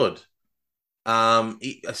pretty good.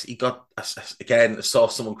 He got, again, I saw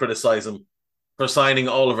someone criticize him for signing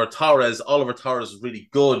Oliver Torres. Oliver Torres was really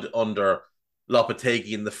good under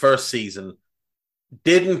Lopetegui in the first season.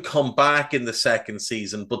 Didn't come back in the second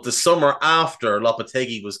season, but the summer after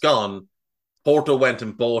Lopetegui was gone, Porto went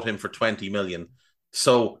and bought him for 20 million.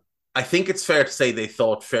 So I think it's fair to say they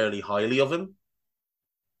thought fairly highly of him.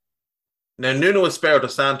 Now, Nuno Espirito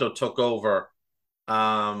Santo took over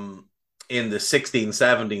in the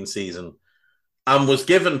 16-17 season and was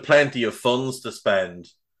given plenty of funds to spend.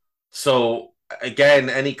 So, again,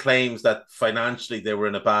 any claims that financially they were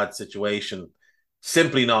in a bad situation,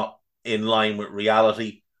 simply not in line with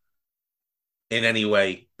reality in any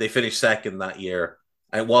way. They finished second that year.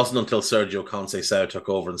 And it wasn't until Sergio Conceição took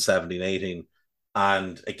over in 17-18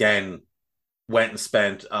 and, again, went and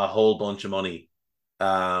spent a whole bunch of money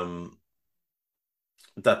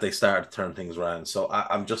that they started to turn things around. So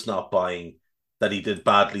I'm just not buying that he did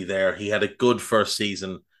badly there. He had a good first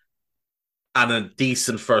season and a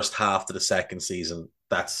decent first half to the second season.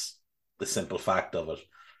 That's the simple fact of it.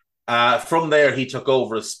 From there, he took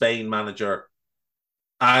over as Spain manager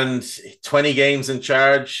and 20 games in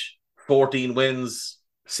charge, 14 wins,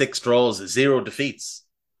 6 draws, 0 defeats.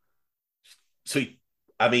 So,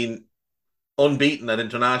 unbeaten at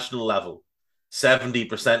international level,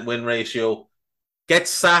 70% win ratio.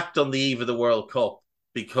 Gets sacked on the eve of the World Cup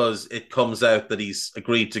because it comes out that he's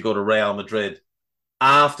agreed to go to Real Madrid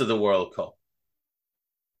after the World Cup.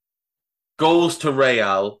 Goes to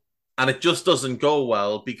Real, and it just doesn't go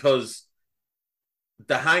well because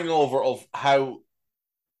the hangover of how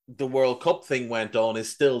the World Cup thing went on is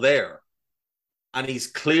still there. And he's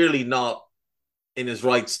clearly not in his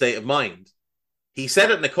right state of mind. He said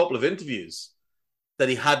it in a couple of interviews that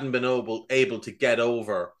he hadn't been able to get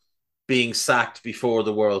over being sacked before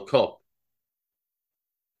the World Cup.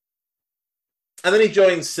 And then he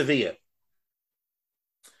joins Sevilla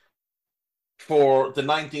for the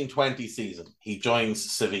 1920 season. He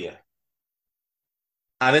joins Sevilla.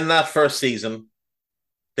 And in that first season,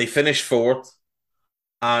 they finish fourth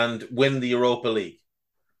and win the Europa League.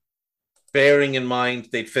 Bearing in mind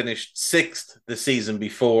they'd finished sixth the season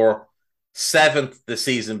before, seventh the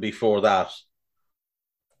season before that,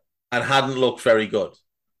 and hadn't looked very good.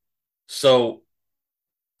 So,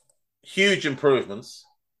 huge improvements.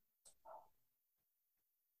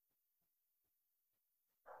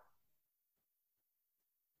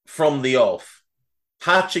 From the off,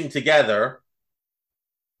 patching together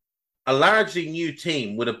a largely new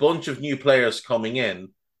team with a bunch of new players coming in,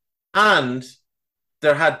 and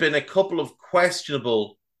there had been a couple of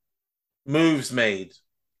questionable moves made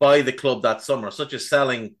by the club that summer, such as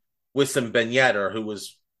selling Wissam Ben Yedder, who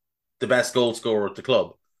was the best goal scorer at the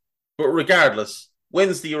club. But regardless,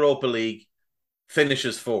 wins the Europa League,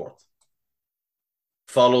 finishes fourth.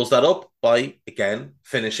 Follows that up by, again,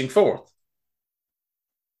 finishing fourth.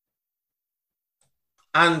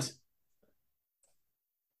 And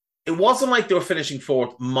it wasn't like they were finishing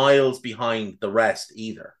fourth miles behind the rest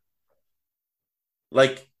either.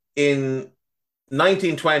 Like in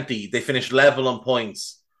 1920, they finished level on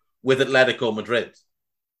points with Atletico Madrid.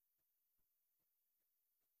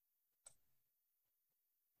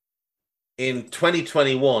 In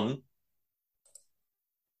 2021,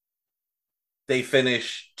 they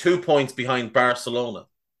finish 2 points behind Barcelona.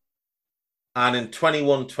 And in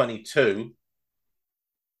 21-22,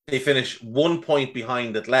 they finish 1 point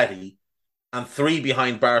behind Atleti and 3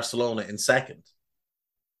 behind Barcelona in second,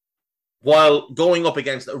 while going up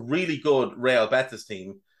against a really good Real Betis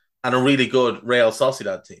team and a really good Real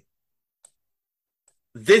Sociedad team.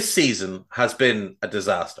 This season has been a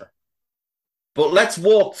disaster. But let's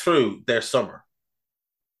walk through their summer.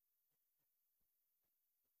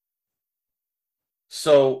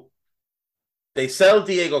 So they sell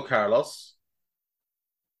Diego Carlos.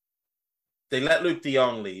 They let Luke de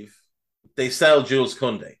Jong leave. They sell Jules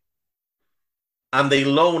Koundé. and they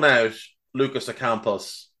loan out Lucas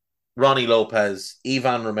Ocampos, Ronnie Lopez,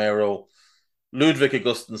 Ivan Romero, Ludwig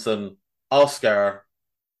Augustinsson, Oscar,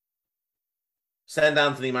 send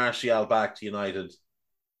Anthony Martial back to United,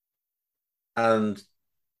 and,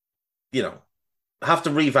 have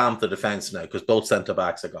to revamp the defence now because both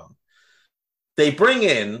centre-backs are gone. They bring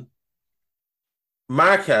in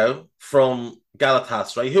Markow from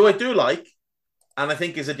Galatasaray, who I do like, and I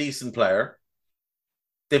think is a decent player.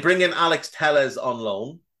 They bring in Alex Telles on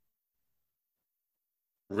loan.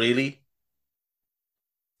 Really?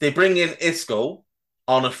 They bring in Isco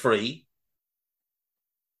on a free.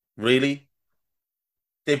 Really?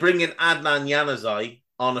 They bring in Adnan Januzaj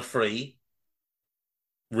on a free.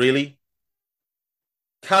 Really?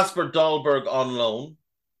 Kasper Dolberg on loan.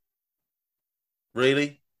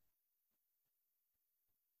 Really?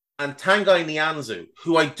 And Tanguy Nianzou,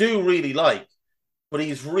 who I do really like, but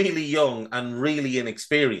he's really young and really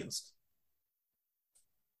inexperienced.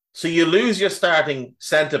 So you lose your starting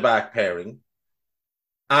centre-back pairing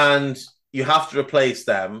and you have to replace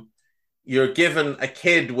them. You're given a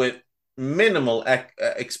kid with minimal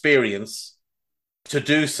experience to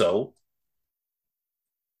do so.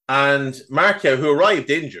 And Markow, who arrived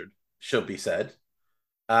injured, should be said,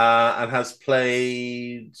 and hasn't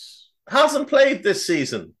played this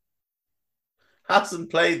season. Hasn't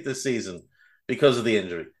played this season because of the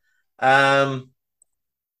injury. That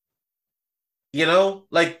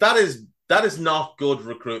is not good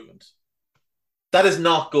recruitment. That is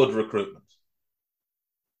not good recruitment.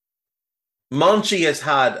 Monchi has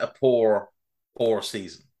had a poor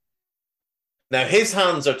season. Now, his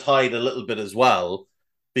hands are tied a little bit as well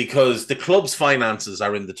because the club's finances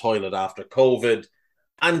are in the toilet after COVID,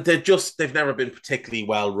 and they've never been particularly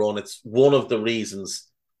well run. It's one of the reasons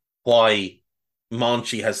why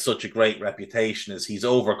Monchi has such a great reputation is he's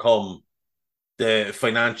overcome the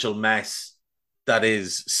financial mess that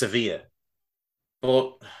is Sevilla.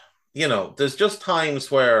 But, there's just times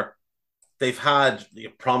where they've had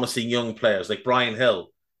promising young players like Brian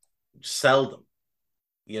Hill, sell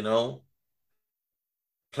them,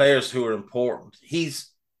 players who are important. He's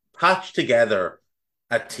patched together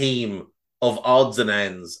a team of odds and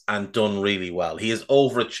ends and done really well. He has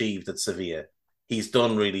overachieved at Sevilla. He's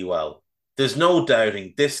done really well. There's no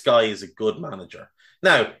doubting this guy is a good manager.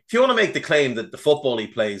 Now, if you want to make the claim that the football he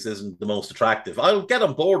plays isn't the most attractive, I'll get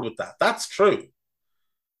on board with that. That's true.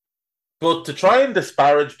 But to try and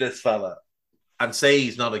disparage this fella and say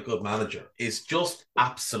he's not a good manager is just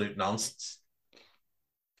absolute nonsense.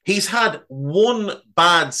 He's had one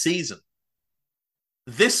bad season.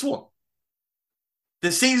 This one.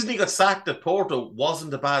 The season he got sacked at Porto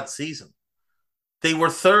wasn't a bad season. They were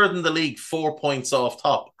third in the league, 4 points off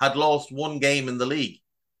top, had lost one game in the league.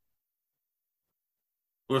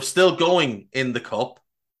 We're still going in the cup.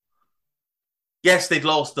 Yes, they'd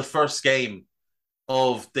lost the first game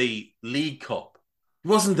of the League Cup. He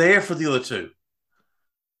wasn't there for the other two.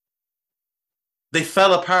 They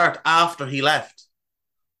fell apart after he left.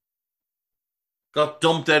 Got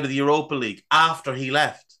dumped out of the Europa League after he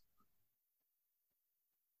left.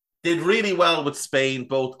 Did really well with Spain,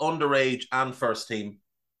 both underage and first team.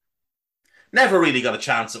 Never really got a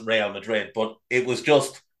chance at Real Madrid, but it was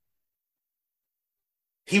just...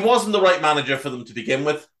 He wasn't the right manager for them to begin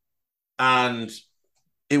with, and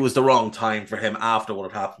it was the wrong time for him after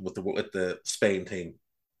what had happened with the Spain team.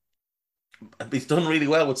 He's done really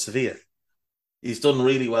well with Sevilla.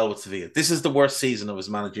 This is the worst season of his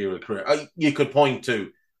managerial career. You could point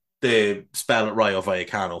to the spell at Rayo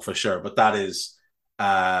Vallecano for sure, but that is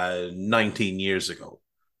 19 years ago.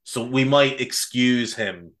 So we might excuse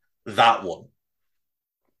him that one.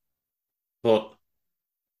 But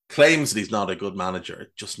claims that he's not a good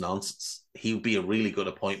manager, just nonsense. He would be a really good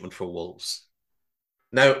appointment for Wolves.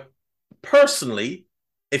 Now, personally,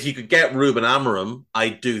 if you could get Ruben Amorim,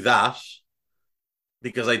 I'd do that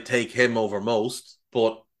because I'd take him over most,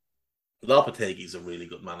 but Lopetegui's a really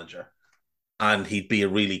good manager and he'd be a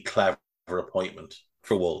really clever appointment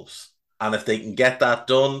for Wolves. And if they can get that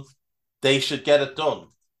done, they should get it done.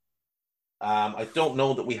 I don't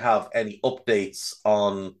know that we have any updates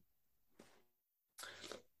on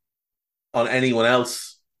anyone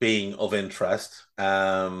else being of interest.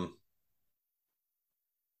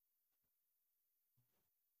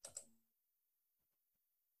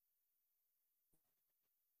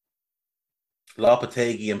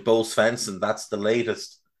 Lopetegui and Bo Svensson, that's the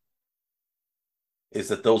latest, is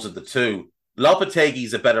that those are the two.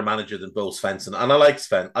 Lopetegui's a better manager than Bo Svensson, and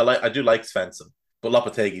I do like Svensson, but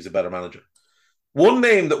Lopetegui's a better manager. One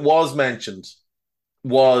name that was mentioned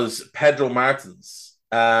was Pedro Martins.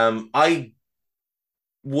 I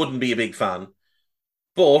wouldn't be a big fan.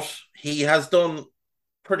 But he has done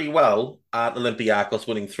pretty well at Olympiacos,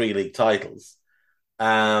 winning 3 league titles.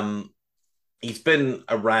 Um, he's been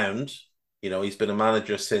around. He's been a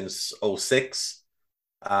manager since '06.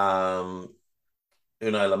 Um,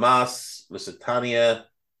 Unai Lamas, Lusitania,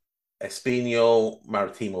 Espino,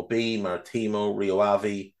 Maritimo B, Maritimo, Rio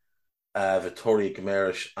Ave, Vitoria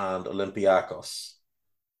Guimaraes, and Olympiacos.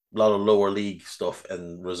 A lot of lower league stuff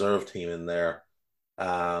and reserve team in there.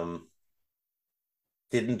 Um,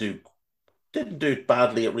 didn't do didn't do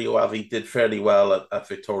badly at Rio Ave. Did fairly well at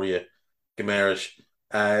Vitoria Guimaraes.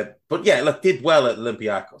 But yeah, look, did well at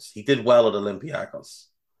Olympiacos. He did well at Olympiacos.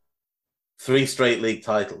 3 straight league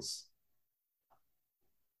titles.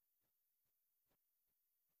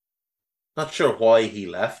 Not sure why he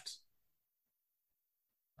left.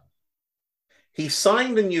 He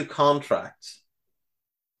signed a new contract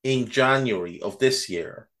in January of this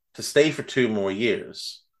year to stay for 2 more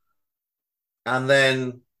years and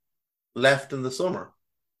then left in the summer.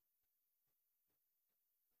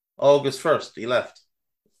 August 1st, he left.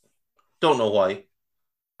 Don't know why.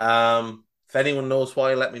 If anyone knows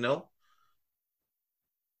why, let me know.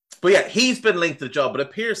 But yeah, he's been linked to the job, but it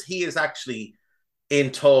appears he is actually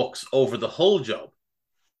in talks over the whole job,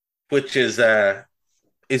 which is an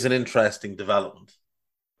interesting development.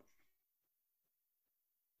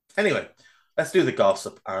 Anyway, let's do the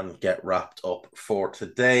gossip and get wrapped up for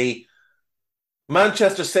today.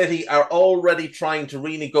 Manchester City are already trying to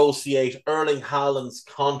renegotiate Erling Haaland's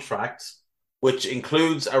contract, which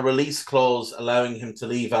includes a release clause allowing him to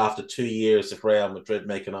leave after 2 years if Real Madrid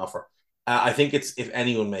make an offer. I think it's if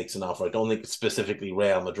anyone makes an offer. I don't think it's specifically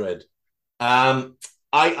Real Madrid. Um,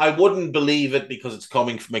 I wouldn't believe it because it's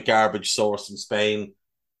coming from a garbage source in Spain.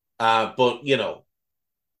 But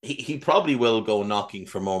he probably will go knocking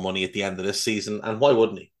for more money at the end of this season, and why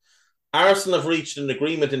wouldn't he? Arsenal have reached an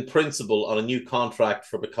agreement in principle on a new contract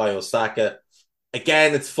for Bukayo Saka.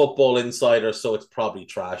 Again, it's Football Insider, so it's probably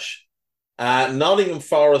trash. Nottingham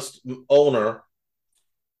Forest owner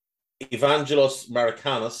Evangelos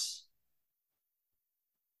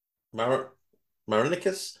Mar-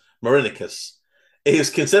 Marinicus is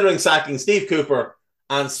considering sacking Steve Cooper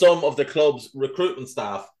and some of the club's recruitment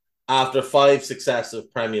staff after 5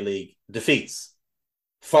 successive Premier League defeats.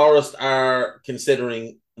 Forest are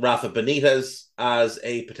considering Rafa Benitez as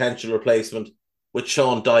a potential replacement, with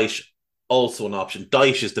Sean Dyche also an option.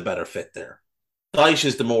 Dyche is the better fit there. Dyche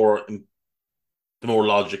is the more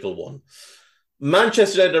logical one.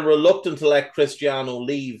 Manchester United are reluctant to let Cristiano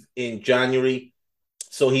leave in January,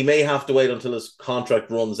 so he may have to wait until his contract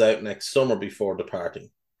runs out next summer before departing.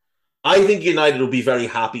 I think United would be very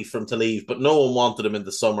happy for him to leave, but no one wanted him in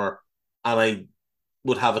the summer, and I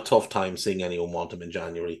would have a tough time seeing anyone want him in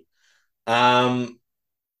January.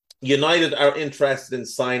 United are interested in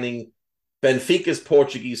signing Benfica's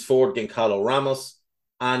Portuguese forward Goncalo Ramos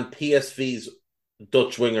and PSV's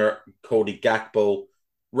Dutch winger Cody Gakpo.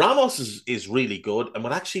 Ramos is really good and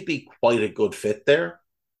would actually be quite a good fit there.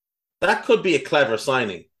 That could be a clever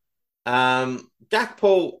signing.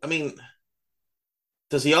 Gakpo, I mean,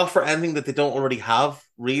 does he offer anything that they don't already have,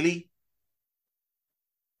 really?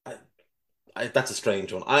 That's a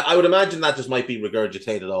strange one. I would imagine that just might be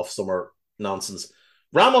regurgitated off summer nonsense.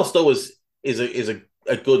 Ramos, though, is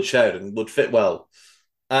a good shout and would fit well.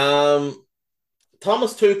 Thomas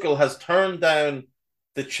Tuchel has turned down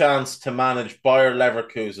the chance to manage Bayer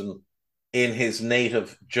Leverkusen in his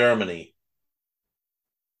native Germany.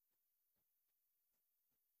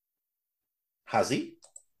 Has he?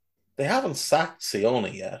 They haven't sacked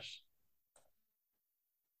Sione yet.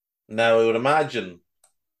 Now, I would imagine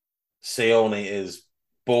Sione is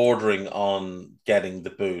bordering on getting the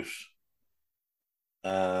boot.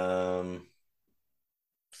 Um,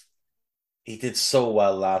 he did so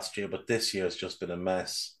well last year, but this year has just been a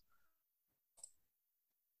mess.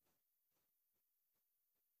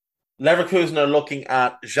 Leverkusen are looking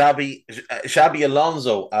at Xabi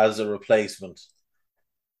Alonso as a replacement.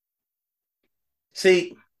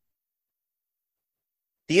 See,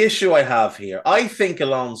 the issue I have here, I think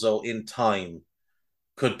Alonso in time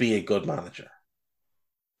could be a good manager.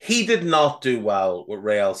 He did not do well with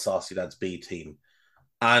Real Sociedad's B team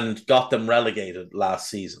and got them relegated last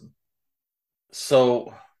season.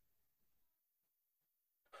 So,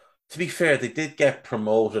 to be fair, they did get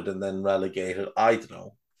promoted and then relegated. I don't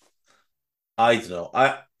know. I don't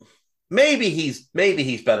know. Maybe he's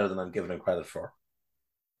better than I'm giving him credit for.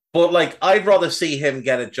 But like, I'd rather see him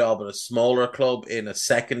get a job at a smaller club in a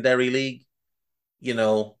secondary league. You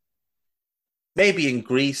know, maybe in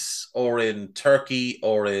Greece or in Turkey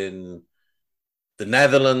or in the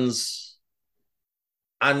Netherlands,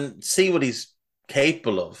 and see what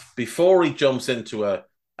capable of before he jumps into a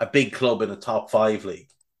big club in a top 5 league.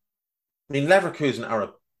 I mean, Leverkusen are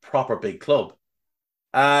a proper big club.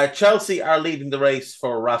 Chelsea are leading the race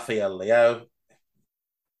for Rafael Leao.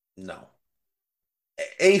 No.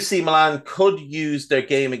 AC Milan could use their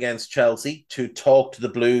game against Chelsea to talk to the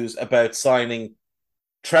Blues about signing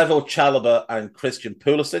Trevoh Chalobah and Christian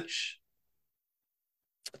Pulisic.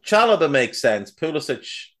 Chalobah makes sense. Pulisic,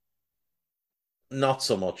 not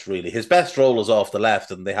so much, really. His best role is off the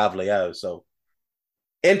left, and they have Leao. So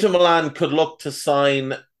Inter Milan could look to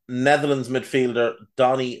sign Netherlands midfielder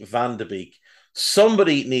Donny van de Beek.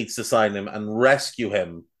 Somebody needs to sign him and rescue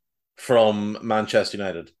him from Manchester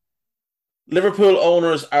United. Liverpool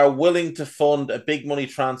owners are willing to fund a big money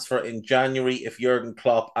transfer in January if Jurgen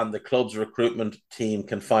Klopp and the club's recruitment team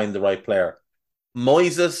can find the right player.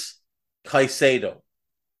 Moises Caicedo.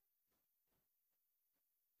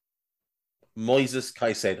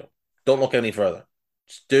 Don't look any further.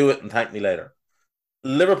 Just do it and thank me later.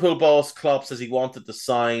 Liverpool boss Klopp says he wanted to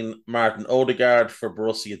sign Martin Odegaard for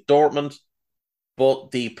Borussia Dortmund,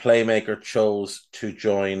 but the playmaker chose to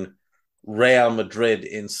join Real Madrid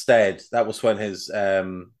instead. That was when his, I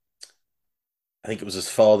think it was his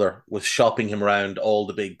father, was shopping him around all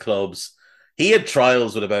the big clubs. He had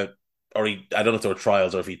trials with I don't know if there were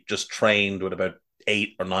trials or if he just trained with about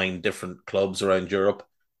 8 or 9 different clubs around Europe.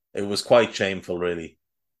 It was quite shameful, really.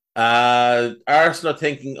 Arsenal are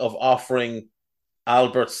thinking of offering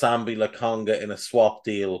Albert Sambi Lokonga in a swap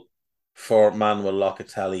deal for Manuel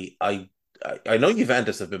Locatelli. I know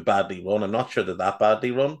Juventus have been badly run. I'm not sure they're that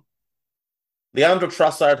badly run. Leandro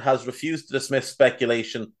Trossard has refused to dismiss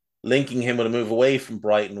speculation linking him with a move away from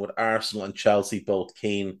Brighton, with Arsenal and Chelsea both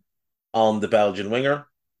keen on the Belgian winger.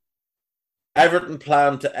 Everton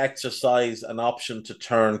plan to exercise an option to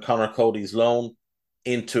turn Conor Cody's loan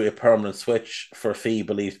into a permanent switch for a fee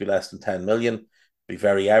believed to be less than 10 million. Be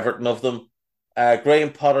very Everton of them.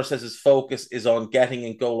 Graham Potter says his focus is on getting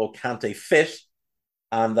N'Golo Kante fit,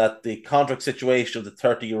 and that the contract situation of the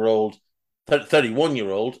 31-year-old,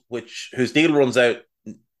 whose deal runs out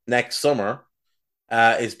next summer,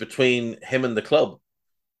 is between him and the club.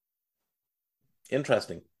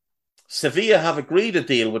 Interesting. Sevilla have agreed a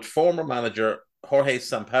deal with former manager Jorge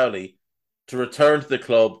Sampaoli to return to the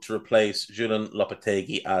club to replace Julen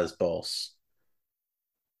Lopetegui as boss.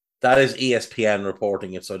 That is ESPN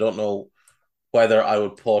reporting it, so I don't know whether I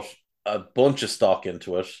would put a bunch of stock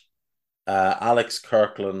into it. Alex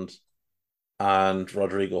Kirkland and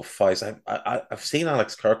Rodrigo Faiz. I've seen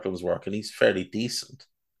Alex Kirkland's work, and he's fairly decent.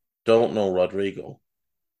 Don't know Rodrigo.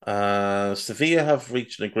 Sevilla have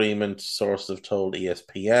reached an agreement, sources have told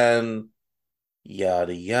ESPN.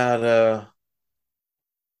 Yada, yada.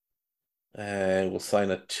 We'll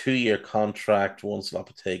sign a 2-year contract once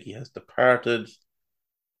Lopetegui has departed.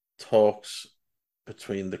 Talks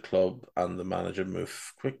between the club and the manager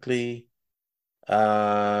move quickly.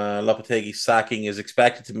 Lopetegui's sacking is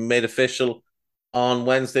expected to be made official on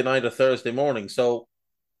Wednesday night or Thursday morning. So,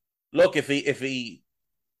 look, if he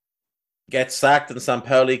gets sacked and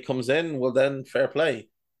Sampaoli comes in, well, then fair play.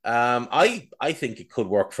 I think it could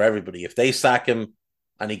work for everybody. If they sack him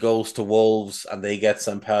and he goes to Wolves and they get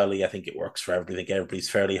Sampaoli, I think it works for everybody. I think everybody's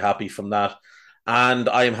fairly happy from that. And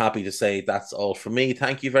I am happy to say that's all from me.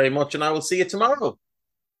 Thank you very much, and I will see you tomorrow.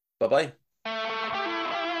 Bye-bye.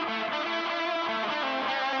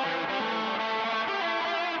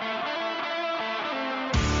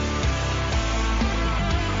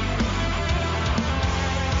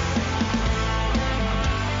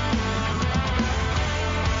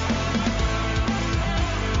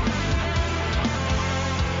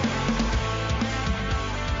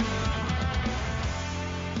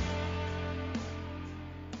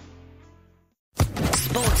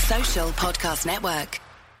 Social Podcast Network.